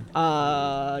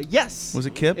 Or Yes. Was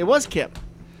it Kip? It was Kip.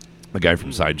 The guy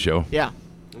from Sideshow. Yeah.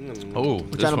 Oh, I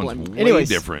this don't one's blame. way Anyways.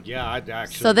 different. Yeah, I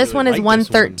actually. So this one is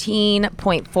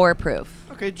 113.4 proof.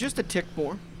 Okay, just a tick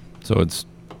more. So it's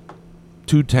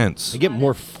 2/10 I get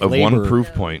more of flavor. one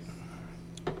proof point.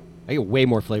 I get way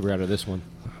more flavor out of this one.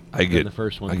 I get the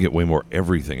first one. I get way more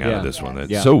everything out Yeah. of this one. That's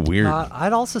Yeah. so weird.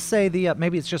 I'd also say the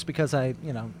maybe it's just because I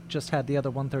just had the other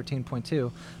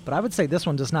 113.2, but I would say this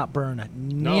one does not burn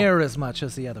near as much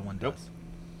as the other one does.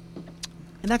 Nope.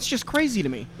 And that's just crazy to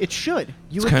me. It should.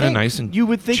 You It's would kinda think. nice and You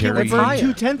would think it cherry. would burn Higher.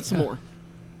 2/10 more.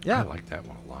 Yeah. I like that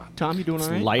one a lot. Tom, you doing all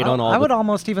right? Light on all. I would the,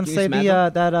 almost even Can you say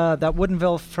smell that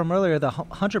Woodinville from earlier, the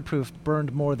 100 proof,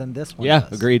 burned more than this one. yeah,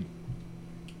 does. agreed.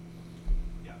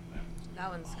 That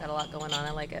one's got a lot going on.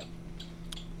 I like it.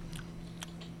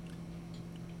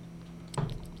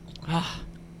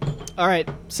 All right,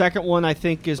 second one I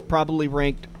think is probably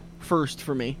ranked first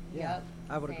for me. Yeah,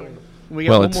 I would agree. We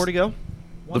got Well, one it's- more to go.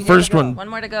 The first one, One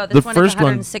more to go. the This one first is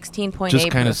one 116.8 just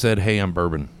kind of proof. said, "Hey, I'm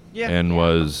bourbon." Yeah. and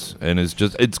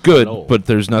it's good, No. but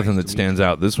there's nothing Nice that to stands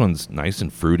out. This one's nice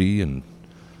and fruity and a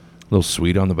little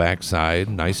sweet on the backside.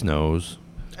 Nice nose.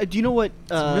 Do you know what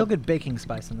Some real good baking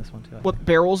spice in this one too. what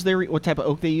barrels what type of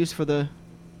oak they use for the?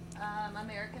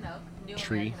 American oak, new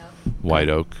Tree. American oak. White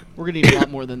oak. We're gonna need a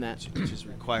lot more than that. Which is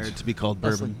required to be called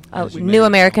bourbon. Oh, As you new may-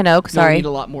 American oak. No, we Sorry. need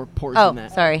a lot more pours Oh, than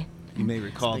that. sorry. You may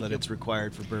recall that it's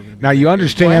required for bourbon. to be Now you very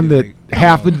understand that white.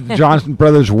 half of the Johnson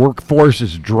Brothers workforce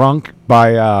is drunk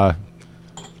by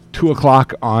 2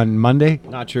 o'clock on Monday.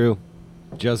 Not true.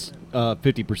 Just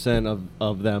 50%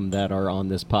 of them that are on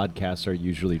this podcast are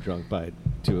usually drunk by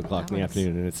 2 o'clock in the Alex.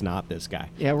 afternoon, and it's not this guy.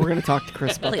 Yeah, we're gonna talk to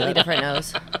Chris about Completely that. different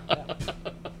nose.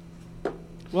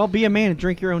 Well, be a man and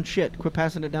drink your own shit. Quit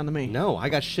passing it down to me. No, I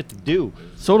got shit to do.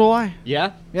 So do I.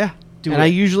 Yeah? Yeah. Do and it. I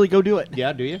usually go do it.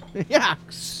 Yeah, do you? Yeah.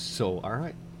 So, all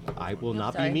right. I will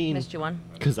not Sorry, be mean. missed you one.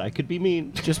 Because I could be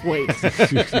mean. Just wait.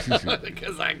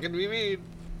 Because I could be mean.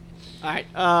 All right.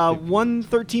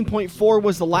 113.4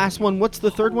 was the last one. What's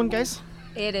the third one, guys?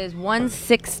 It is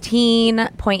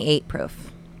 116.8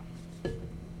 proof.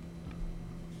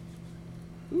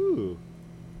 Ooh.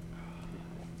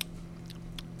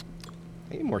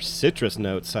 I need more citrus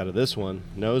notes out of this one,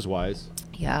 nose-wise,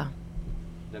 Yeah.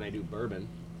 than I do bourbon.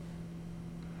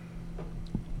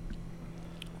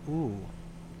 Ooh.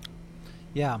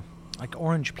 Yeah, like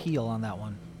orange peel on that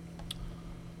one.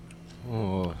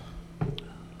 Oh.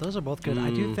 Those are both good. I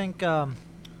do think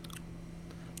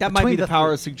That might be Between the the power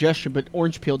three- of suggestion, but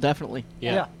orange peel definitely.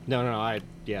 Yeah. No,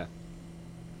 yeah.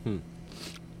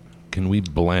 Can we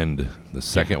blend the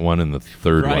second one and the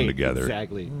third one Right, together?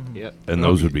 Exactly. Yep. And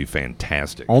those would be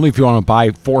fantastic. Only if you want to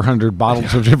buy 400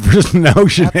 bottles of Jefferson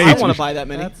Ocean I Age. want to buy that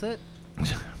many. that's it.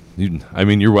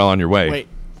 You're well on your way. Wait.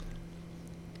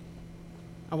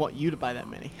 I want you to buy that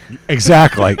many.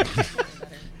 Exactly.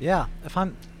 Yeah, if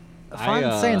I'm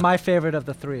I, saying my favorite of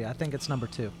the three, I think it's number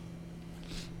 2.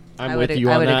 I'm I with would- you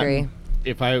I on would that. agree.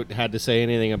 If I had to say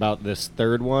anything about this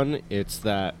third one, it's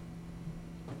that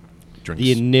Drinks.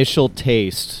 the initial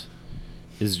taste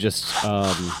is just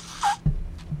I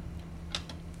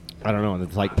don't know.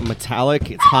 It's like metallic.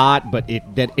 It's hot, but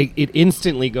it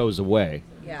instantly goes away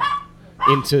Yeah.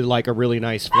 into like a really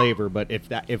nice flavor. But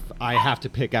if I have to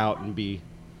pick out and be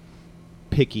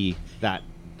picky,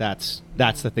 that's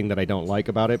the thing that I don't like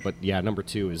about it. But yeah, number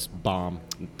 2 is bomb.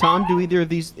 Tom, do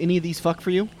any of these fuck for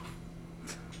you?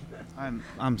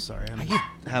 I'm sorry. I'm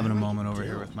having a moment over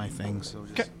here with my thing, so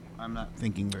just, I'm not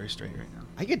thinking very straight right now.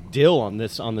 I get dill on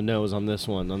the nose on this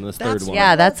one, on this third one.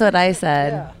 Yeah, that's what I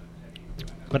said. Yeah.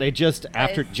 But I just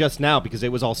after is- just now because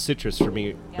it was all citrus for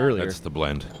me earlier. That's the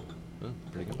blend Oh,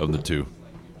 pretty good. of the two.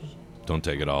 Don't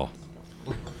take it all.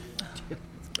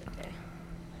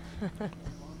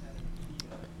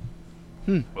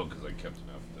 Well, because I kept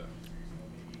enough.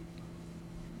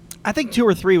 I think 2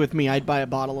 or 3 with me. I'd buy a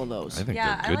bottle of those. I think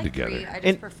Yeah, they're I good like together. 3. I just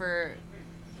And- prefer.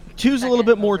 2's a little second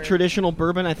bit more over- traditional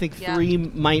bourbon. I think Yeah. 3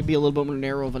 might be a little bit more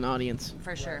narrow of an audience.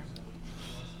 For sure.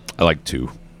 I like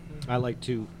 2. I like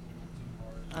 2.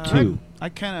 I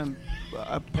kind of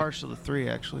I'm partial to 3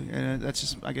 actually, and that's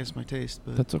just I guess my taste.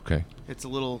 But That's okay. it's a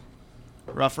little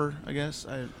rougher, I guess.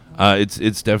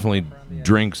 It's definitely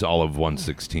drinks all of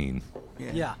 116.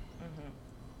 Yeah.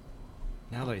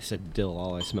 Now that I said dill,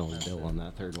 all I smell is dill on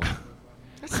that third one.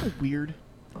 That's so weird.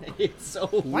 It's so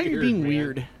Why are you being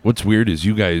weird? What's weird is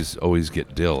you guys always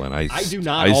get dill, and I do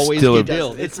not I always still get have-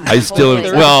 dill. It's I still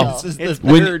totally well special. This is the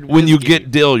when third when you whiskey.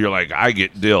 get dill, you're like I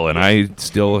get dill, and I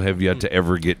still have yet to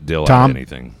ever get dill out Tom? of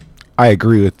anything. I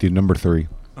agree with you. Number 3.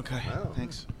 Okay,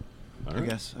 thanks. All I right.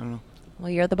 guess I don't know. Well,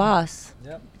 you're the boss.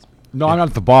 Yep. No, I'm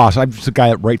not the boss. I'm just the guy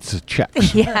that writes the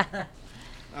checks. Yeah.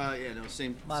 Yeah, no,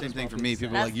 same Might as thing well for be me. the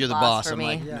People same. are like, That's "You're the the boss." boss for I'm me.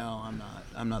 like, Yeah. "No, I'm not.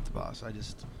 I'm not the boss. I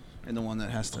just am the one that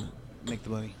has to make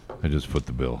the money." I just put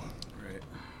the bill. Right.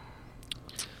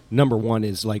 Number 1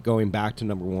 is like going back to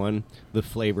number 1. The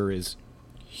flavor is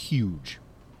huge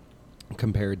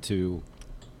compared to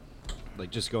like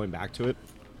just going back to it.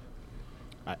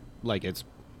 Like it's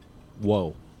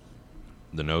whoa.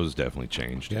 The nose definitely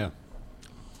changed. Yeah.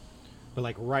 But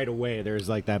like right away, there's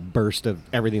like that burst of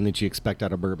everything that you expect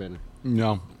out of bourbon.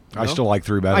 No, I still like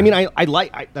 3 better. I mean,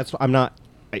 that's what I'm not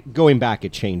going back.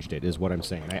 It changed it, is what I'm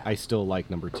saying. I still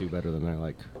like number 2 better than I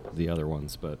like the other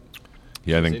ones, but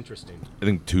Yeah, I it's think interesting.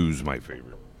 2's my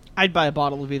favorite, I'd buy a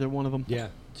bottle of either one of them. Yeah,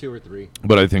 2 or 3.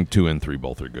 but I think 2 and 3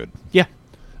 both are good. Yeah.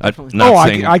 Definitely. Not I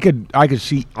saying I could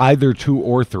see either 2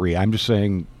 or 3. I'm just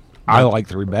saying I like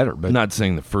 3 better. But not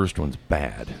saying the first one's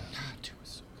bad. 2 is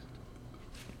so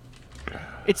good.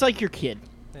 It's like your kid.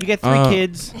 You get 3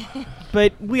 kids,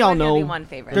 but we all There's gonna know be one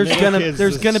favorite. there's Middle gonna kid's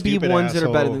there's a gonna be stupid ones that are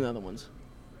better asshole. than other ones.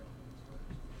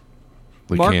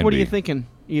 They Mark, can what are you be. thinking?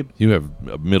 You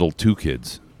have middle 2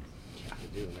 kids.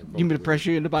 me to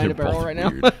pressure you into buying They're a barrel both right now?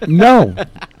 weird. No.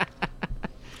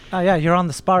 Oh yeah, you're on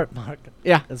the spot, Mark.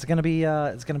 Yeah. It's gonna be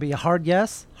a hard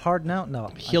yes, hard no. No.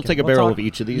 He'll Okay, take a we'll barrel talk- of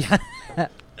each of these.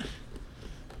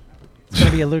 It's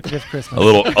gonna be a lucrative Christmas. A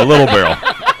little barrel.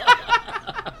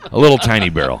 A little tiny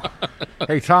barrel.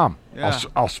 Hey, Tom. Yeah.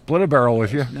 I'll split a barrel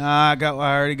with you. Nah, I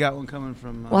already got one coming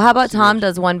from. Well, how about Tom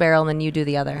Sears. does one barrel and then you do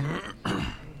the other?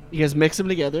 You guys mix them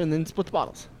together and then split the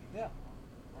bottles.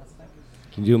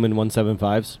 Can you do them in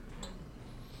 175s?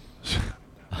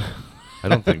 I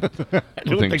don't think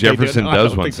they Jefferson do. No, I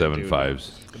does don't think they do.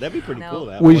 175s. That'd be pretty No. cool.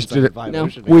 To have We just did it. 175. No.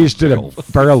 We should We make just did a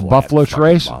Flat barrel buffalo fucking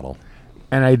trace, bottle.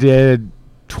 and I did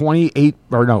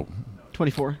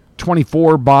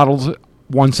 24 bottles,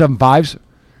 175s.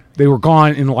 They were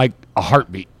gone in like a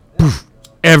heartbeat. Poof.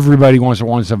 Everybody wants a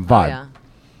 175. Yeah.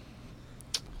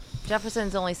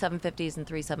 Jefferson's only 750s and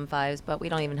 375s, but we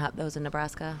don't even have those in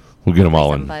Nebraska. We'll get them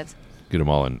all in. 375s. Get them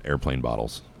all in airplane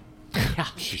bottles.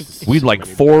 Jesus. We'd like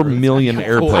 4 million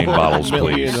airplane bottles,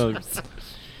 please.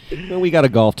 Well, we got a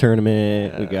golf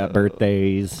tournament. We got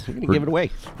birthdays. We're gonna give it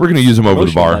away. We're gonna use them over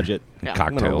the Promotion bar. budget. I'm gonna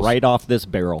Cocktails. write off this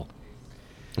barrel.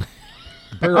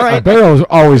 All right. A barrel is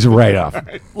always a write-off.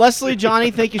 Leslie,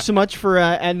 Johnny, thank you so much for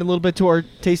adding a little bit to our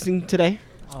tasting today.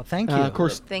 Oh, thank you. Of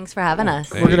course, Thanks for having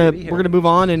us. Hey. we're gonna be here. we're gonna move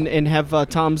on and have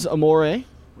Tom's Amore.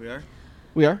 We are.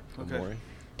 We are. Okay. Amore. You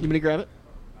want me to grab it?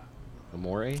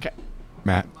 Amore. Okay.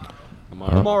 Matt, Amaro.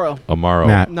 Tomorrow, Amaro.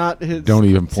 Matt, not his. don't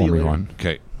even see pour you me later. one.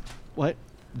 Okay. What?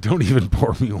 Don't even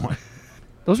pour me one.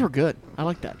 Those were good. I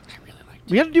like that.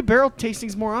 We got to do barrel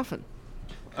tastings more often.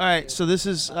 All right, so this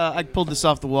is I pulled this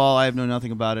off the wall. I have know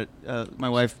nothing about it. My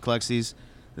wife collects these.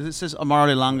 It says Amaro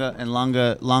de Langa, and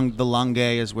the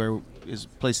Langa is a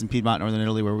place in Piedmont, northern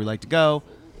Italy, where we like to go.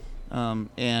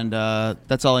 And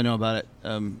that's all I know about it.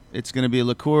 It's going to be a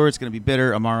liqueur. It's going to be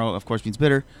bitter. Amaro, of course, means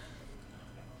bitter.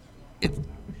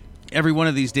 Every one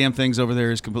of these damn things over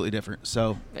there is completely different.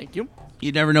 So Thank you.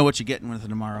 you never know what you're getting with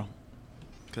an Amaro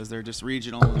because they're just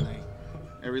regional, and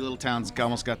every little town's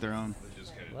almost got their own.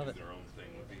 Love it.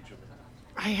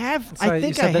 I have. Sorry, I you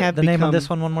think said I have the name become, of this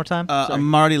one more time. Sorry.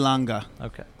 Amaro de Langa.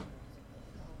 Okay.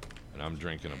 And I'm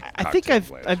drinking them. I think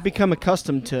I've become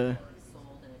accustomed to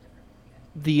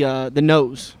the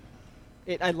nose.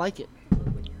 I like it.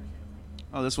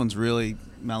 Oh, this one's really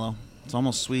mellow. It's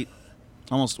almost sweet.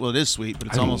 It is sweet, but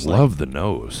it's I almost love the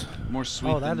nose. like more sweet.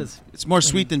 Oh, that than- is- It's more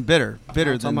sweet than bitter.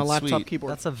 Bitter It's than on my laptop sweet.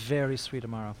 keyboard. That's a very sweet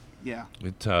Amaro. Yeah.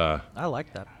 It I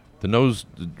like that. the nose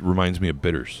reminds me of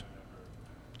bitters.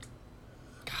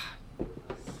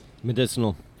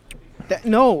 Medicinal.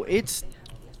 No, it's.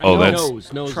 Oh, No.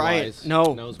 that's nose Try it. wise.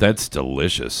 No. Nose that's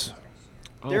delicious.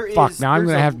 There Fuck, is- now I'm there's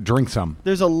going to a- have to drink some.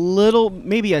 There's a little,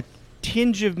 maybe a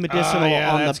tinge of medicinal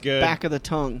yeah, on that's the good. back of the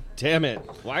tongue. Damn it!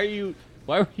 Why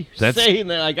were you That's- saying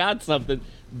that I got something?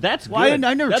 That's Well, good.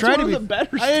 I never That's tried one it. of the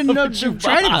better I didn't know stuff you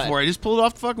tried it bought. before. I just pulled it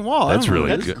off the fucking wall. I That's don't know.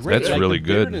 really That's good. great. That's Like, really the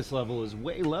good. bitterness level is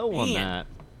way low on Man. that.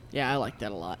 Yeah, I like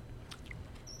that a lot.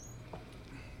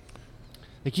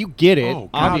 Like you get it, Oh,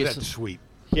 God, obviously. that's sweet.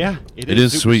 Yeah, It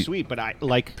is super sweet. Sweet, but I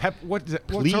like. What sort of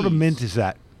Please. mint is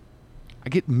that? I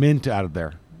get mint out of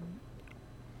there.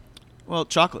 Well,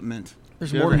 chocolate mint.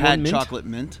 There's You more ever than one had mint? chocolate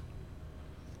mint?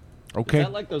 Okay. Is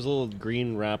that like those little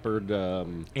green wrappered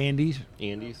Andes.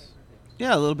 Andes?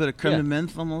 Yeah, a little bit of creme Yeah. de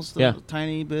menthe, almost Yeah. a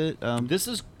tiny bit. This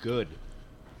is good.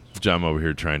 John over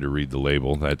here trying to read the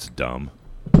label. That's dumb.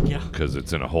 Yeah. Because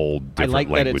it's in a whole I different like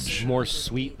that language. it's more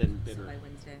sweet than bitter.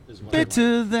 is what I like.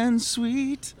 bitter than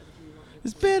sweet.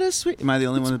 It's bittersweet. Am I the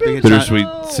only one with big head Bittersweet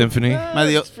No, Symphony. no, Am I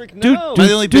the- it's freaking Dude, no. Am I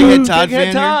the only Big Head Todd Big Head fan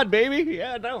here? Todd, baby.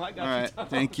 Yeah, no, I got All you, right, Todd.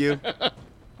 thank you.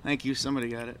 Thank you. Somebody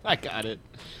got it. I got it.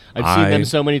 I've seen them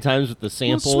so many times with the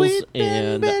samples sweet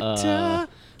and bitter,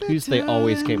 who's they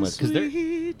always came with because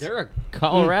sweet. they're a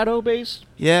Colorado-based.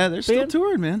 Yeah, they're still Band?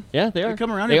 touring, man. Yeah, they are. They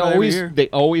come around They here about every always, year. they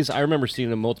always. I remember seeing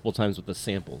them multiple times with the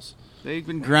samples. They've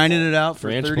been grinding it out for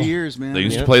Ranch 30 Bowl. years, man. They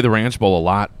used Yeah. to play the Ranch Bowl a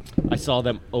lot. I saw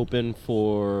them open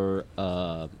for.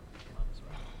 Oh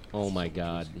my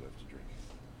God!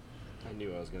 I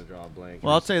knew I was gonna draw a blank.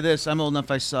 Well, I'll tell you this. I'm old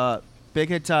enough. I saw Big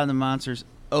Head Todd and the Monsters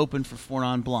open for Four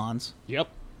Non Blondes. Yep.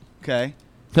 Okay.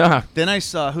 Ah, Then I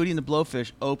saw Hootie and the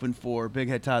Blowfish open for Big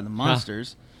Head Todd and the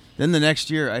Monsters. Then the next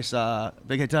year I saw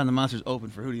Big Head Todd and the Monsters open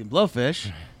for Hootie and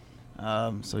Blowfish.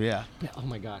 So yeah. Oh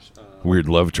my gosh. weird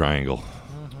love triangle.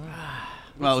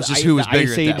 Well, it was the just who was the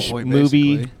bigger Ice at that Age point.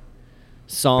 movie basically.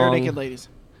 song. Bare naked ladies.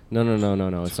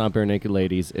 No. It's not Bare Naked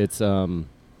Ladies. It's Porno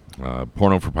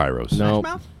for Pyros. no,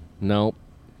 Mouth? no.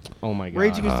 Oh my God.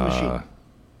 Rage Against the Machine.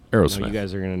 Aerosmith. No, you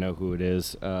guys are gonna know who it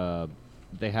is.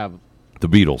 They have The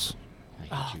Beatles. I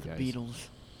hate Oh, you the guys. Beatles.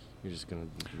 You're just gonna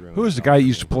ruin Who was the it guy all that for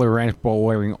used to me. play ranch ball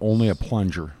wearing only a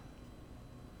plunger?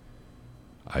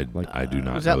 I do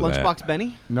not Was that know Lunchbox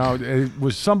Benny? No, it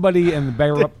was somebody in the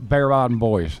Bear Bottom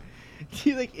Boys. Do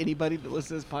you think anybody that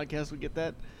listens to this podcast would get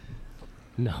that?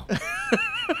 No.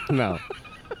 No.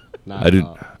 Not I at do.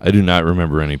 all. I do not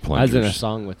remember any I was plungers. in a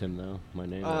song with him though. My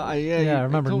name. Yeah, I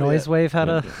remember told me that. Noisewave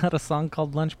had a song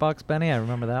called Lunchbox Benny. I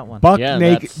remember that one. Yeah,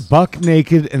 that's- Buck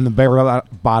Naked and the Bear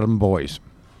Bottom Boys.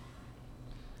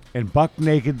 And Buck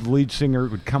Naked, the lead singer,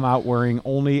 would come out wearing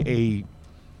only a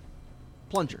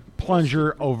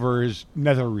plunger over his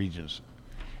nether regions.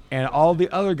 And all the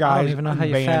other guys even know in how the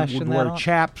you band fashion would that wear on.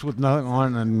 chaps with nothing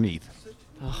on underneath.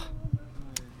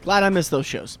 Glad I missed those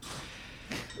shows.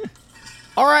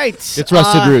 All right. It's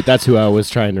Rusted Root. That's who I was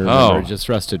trying to remember. Oh. Just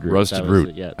Rusted Root. Rusted That was Root.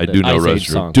 it, yeah, I the do know Ice Age Rusted Root.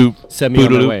 song. Doop. Send me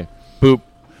on my Boodaloop. way. Boop.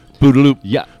 Boodaloop.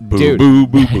 Yeah, Boo, dude. boo,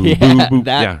 boo, boo, Yeah, boo, boo.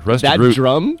 that, Yeah, Rusted that Root.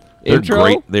 drum They're intro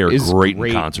great. They are is great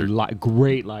in concert.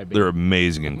 Great live band. They're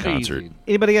amazing in concert. Amazing.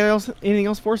 Anybody else? Anything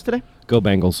else for us today? Go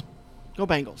Bengals. Go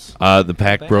Bengals. The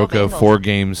Pack broke a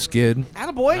 4-game skid.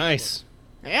 Attaboy. Nice.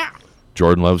 Yeah.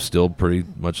 Jordan Love still pretty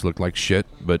much looked like shit,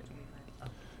 but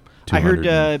I heard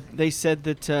 200 they said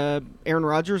that Aaron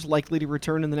Rodgers likely to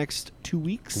return in the next 2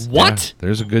 weeks. What? Yeah,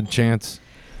 there's a good chance.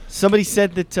 Somebody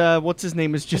said that what's his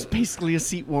name is just basically a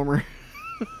seat warmer.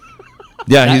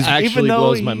 Yeah, That he's actually even though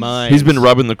blows my he's- mind. he's been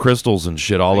rubbing the crystals and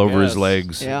shit all I over his guess.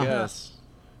 legs. Yeah. Yes.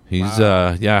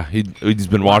 He's he's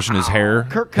been washing his hair,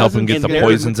 Kirk helping Cousins get is the very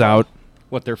poisons good. out.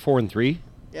 What? They're 4-3.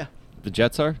 Yeah. The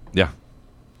Jets are. Yeah,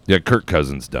 Kirk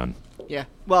Cousins done. Yeah.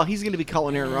 Well, he's going to be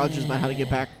calling Aaron Rodgers about how to get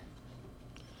back.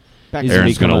 He's to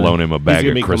Aaron's the- gonna loan him a bag he's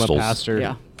gonna of become crystals. A pastor.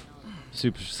 Yeah.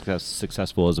 Super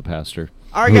successful as a pastor.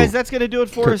 All right, guys, that's going to do it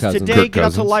for Kirk us Cousins. today. Kirk Get out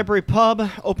to the Cousins. Library Pub,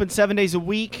 open 7 days a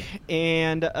week,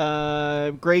 and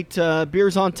great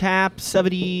beers on tap.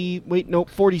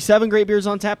 47 great beers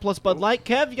on tap plus Bud Light.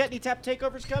 Kev, you got any tap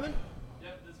takeovers coming?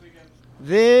 Yep, this weekend.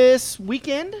 This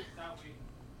weekend?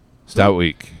 Stout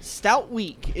week. Stout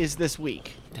Week is this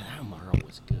week. That Amaro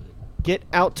was good. Get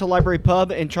out to Library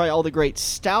Pub and try all the great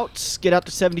stouts. Get out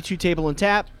to 72 Table and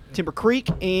Tap, Timber Creek,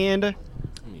 and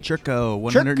Churco,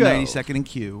 192nd and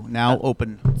Q, now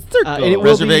open. and it will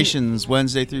Reservations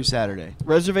Wednesday through Saturday. be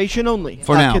reservation only.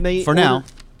 For now. Can they For now. order-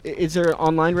 Is there an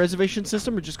online reservation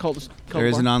system or just call the There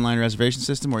is an online reservation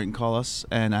system where you can call us,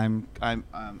 and I'm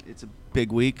it's a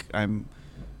big week. I'm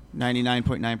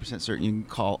 99.9% certain you can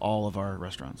call all of our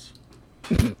restaurants.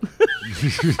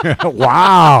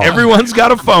 Wow. Everyone's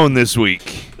got a phone this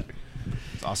week.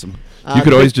 It's awesome. You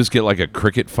could always just get like a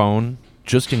Cricket phone,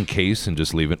 just in case, and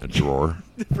just leave it in a drawer.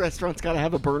 The restaurant's got to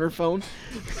have a burner phone.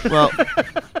 Well,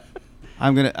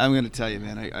 I'm gonna tell you,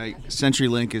 man.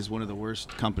 CenturyLink is one of the worst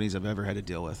companies I've ever had to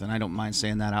deal with, and I don't mind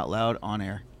saying that out loud on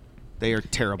air. They are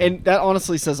terrible. And that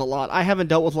honestly says a lot. I haven't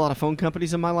dealt with a lot of phone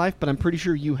companies in my life, but I'm pretty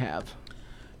sure you have.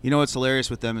 You know what's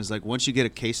hilarious with them is like once you get a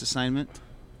case assignment,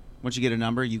 once you get a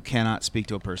number, you cannot speak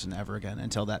to a person ever again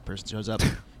until that person shows up,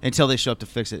 until they show up to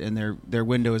fix it. And their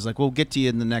window is like, we'll get to you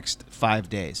in the next 5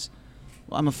 days.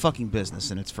 Well, I'm a fucking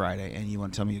business and it's Friday, and you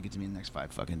want to tell me you'll get to me in the next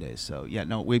 5 fucking days. So yeah,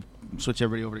 no, we switch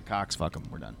everybody over to Cox. Fuck them,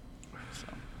 we're done. So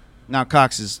now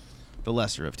Cox is the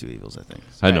lesser of two evils, I think.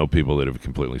 I know people that have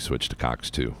completely switched to Cox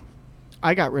too.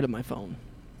 I got rid of my phone.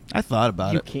 I thought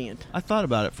about You it. can't. I thought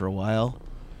about it for a while,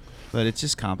 but it's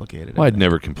just complicated. Well, I'd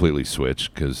never completely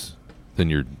switch because then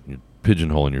you're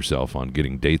pigeonholing yourself on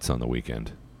getting dates on the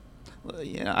weekend. Well,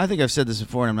 yeah, I think I've said this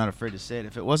before, and I'm not afraid to say it.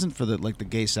 If it wasn't for the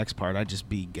gay sex part, I'd just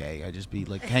be gay. I'd just be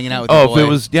like hanging out with. Oh, the if it boy.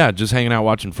 was just hanging out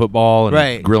watching football and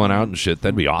Right. grilling out and shit,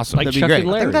 that'd be awesome. Like That'd be Chuck great. and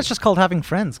I Larry. think that's just called having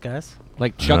friends, guys.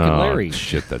 Like Chuck and Larry.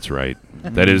 Shit, that's right.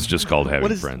 That is just called having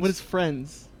What is friends. what is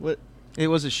Friends? What It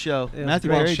was a show. It was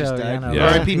Matthew a great Perry just show, yeah, died. I know. Yeah.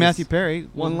 R.I.P. He's Matthew Perry.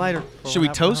 one lighter? Should we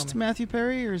Well, toast homie. Matthew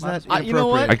Perry, or is that You know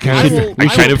what? I kind will- of, I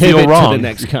kind will of feel pivot wrong. to the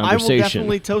next I will conversation.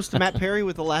 definitely toast Matt Perry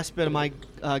with the last bit of my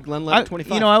Glenlivet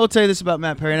 25. I will tell you this about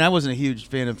Matt Perry, and I wasn't a huge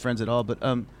fan of Friends at all, but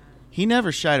he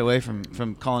never shied away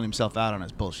from calling himself out on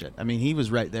his bullshit. I mean, he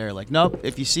was right there. Like, nope,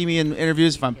 if you see me in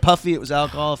interviews, if I'm puffy, it was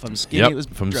alcohol. If I'm skinny, Yep, it was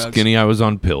if I'm drugs. skinny, I was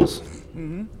on pills.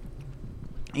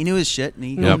 He knew his shit, and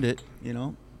he Yep. owned it, you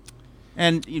know.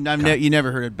 And you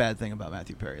never heard a bad thing about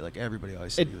Matthew Perry. Like, everybody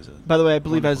always said he was a By the way, I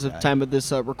believe as wonderful of guy. time of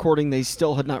this recording, they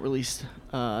still had not released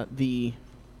the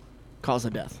cause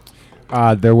of death.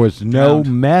 There was no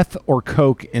Drowned. meth or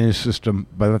coke in his system,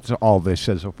 but that's all they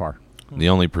said so far. The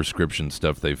only prescription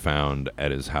stuff they found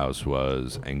at his house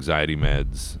was anxiety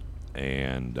meds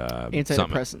and Antidepressants.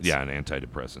 something- Yeah, and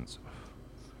antidepressants.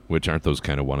 Which aren't those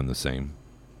kind of one and the same?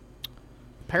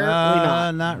 Apparently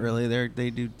not. Not really. They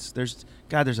do. There's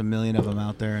a million of them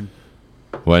out there, and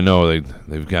Well, I know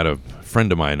they've got a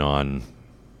friend of mine on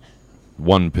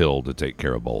one pill to take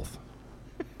care of both.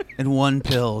 And one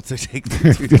pill to take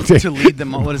to lead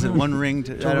them all. What is it? One ring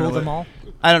to I don't rule know them all?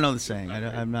 I don't know the saying.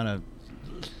 I'm not a.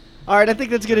 All right, I think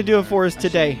that's going to do it for us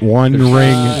today. One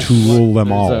ring to rule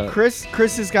them all. there's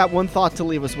Chris has got one thought to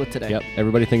leave us with today. Yep.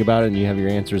 Everybody think about it, and you have your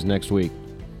answers next week.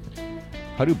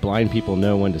 How do blind people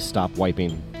know when to stop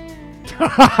wiping?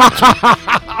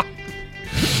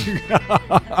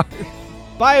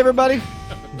 Bye, everybody.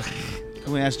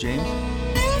 Can we ask James?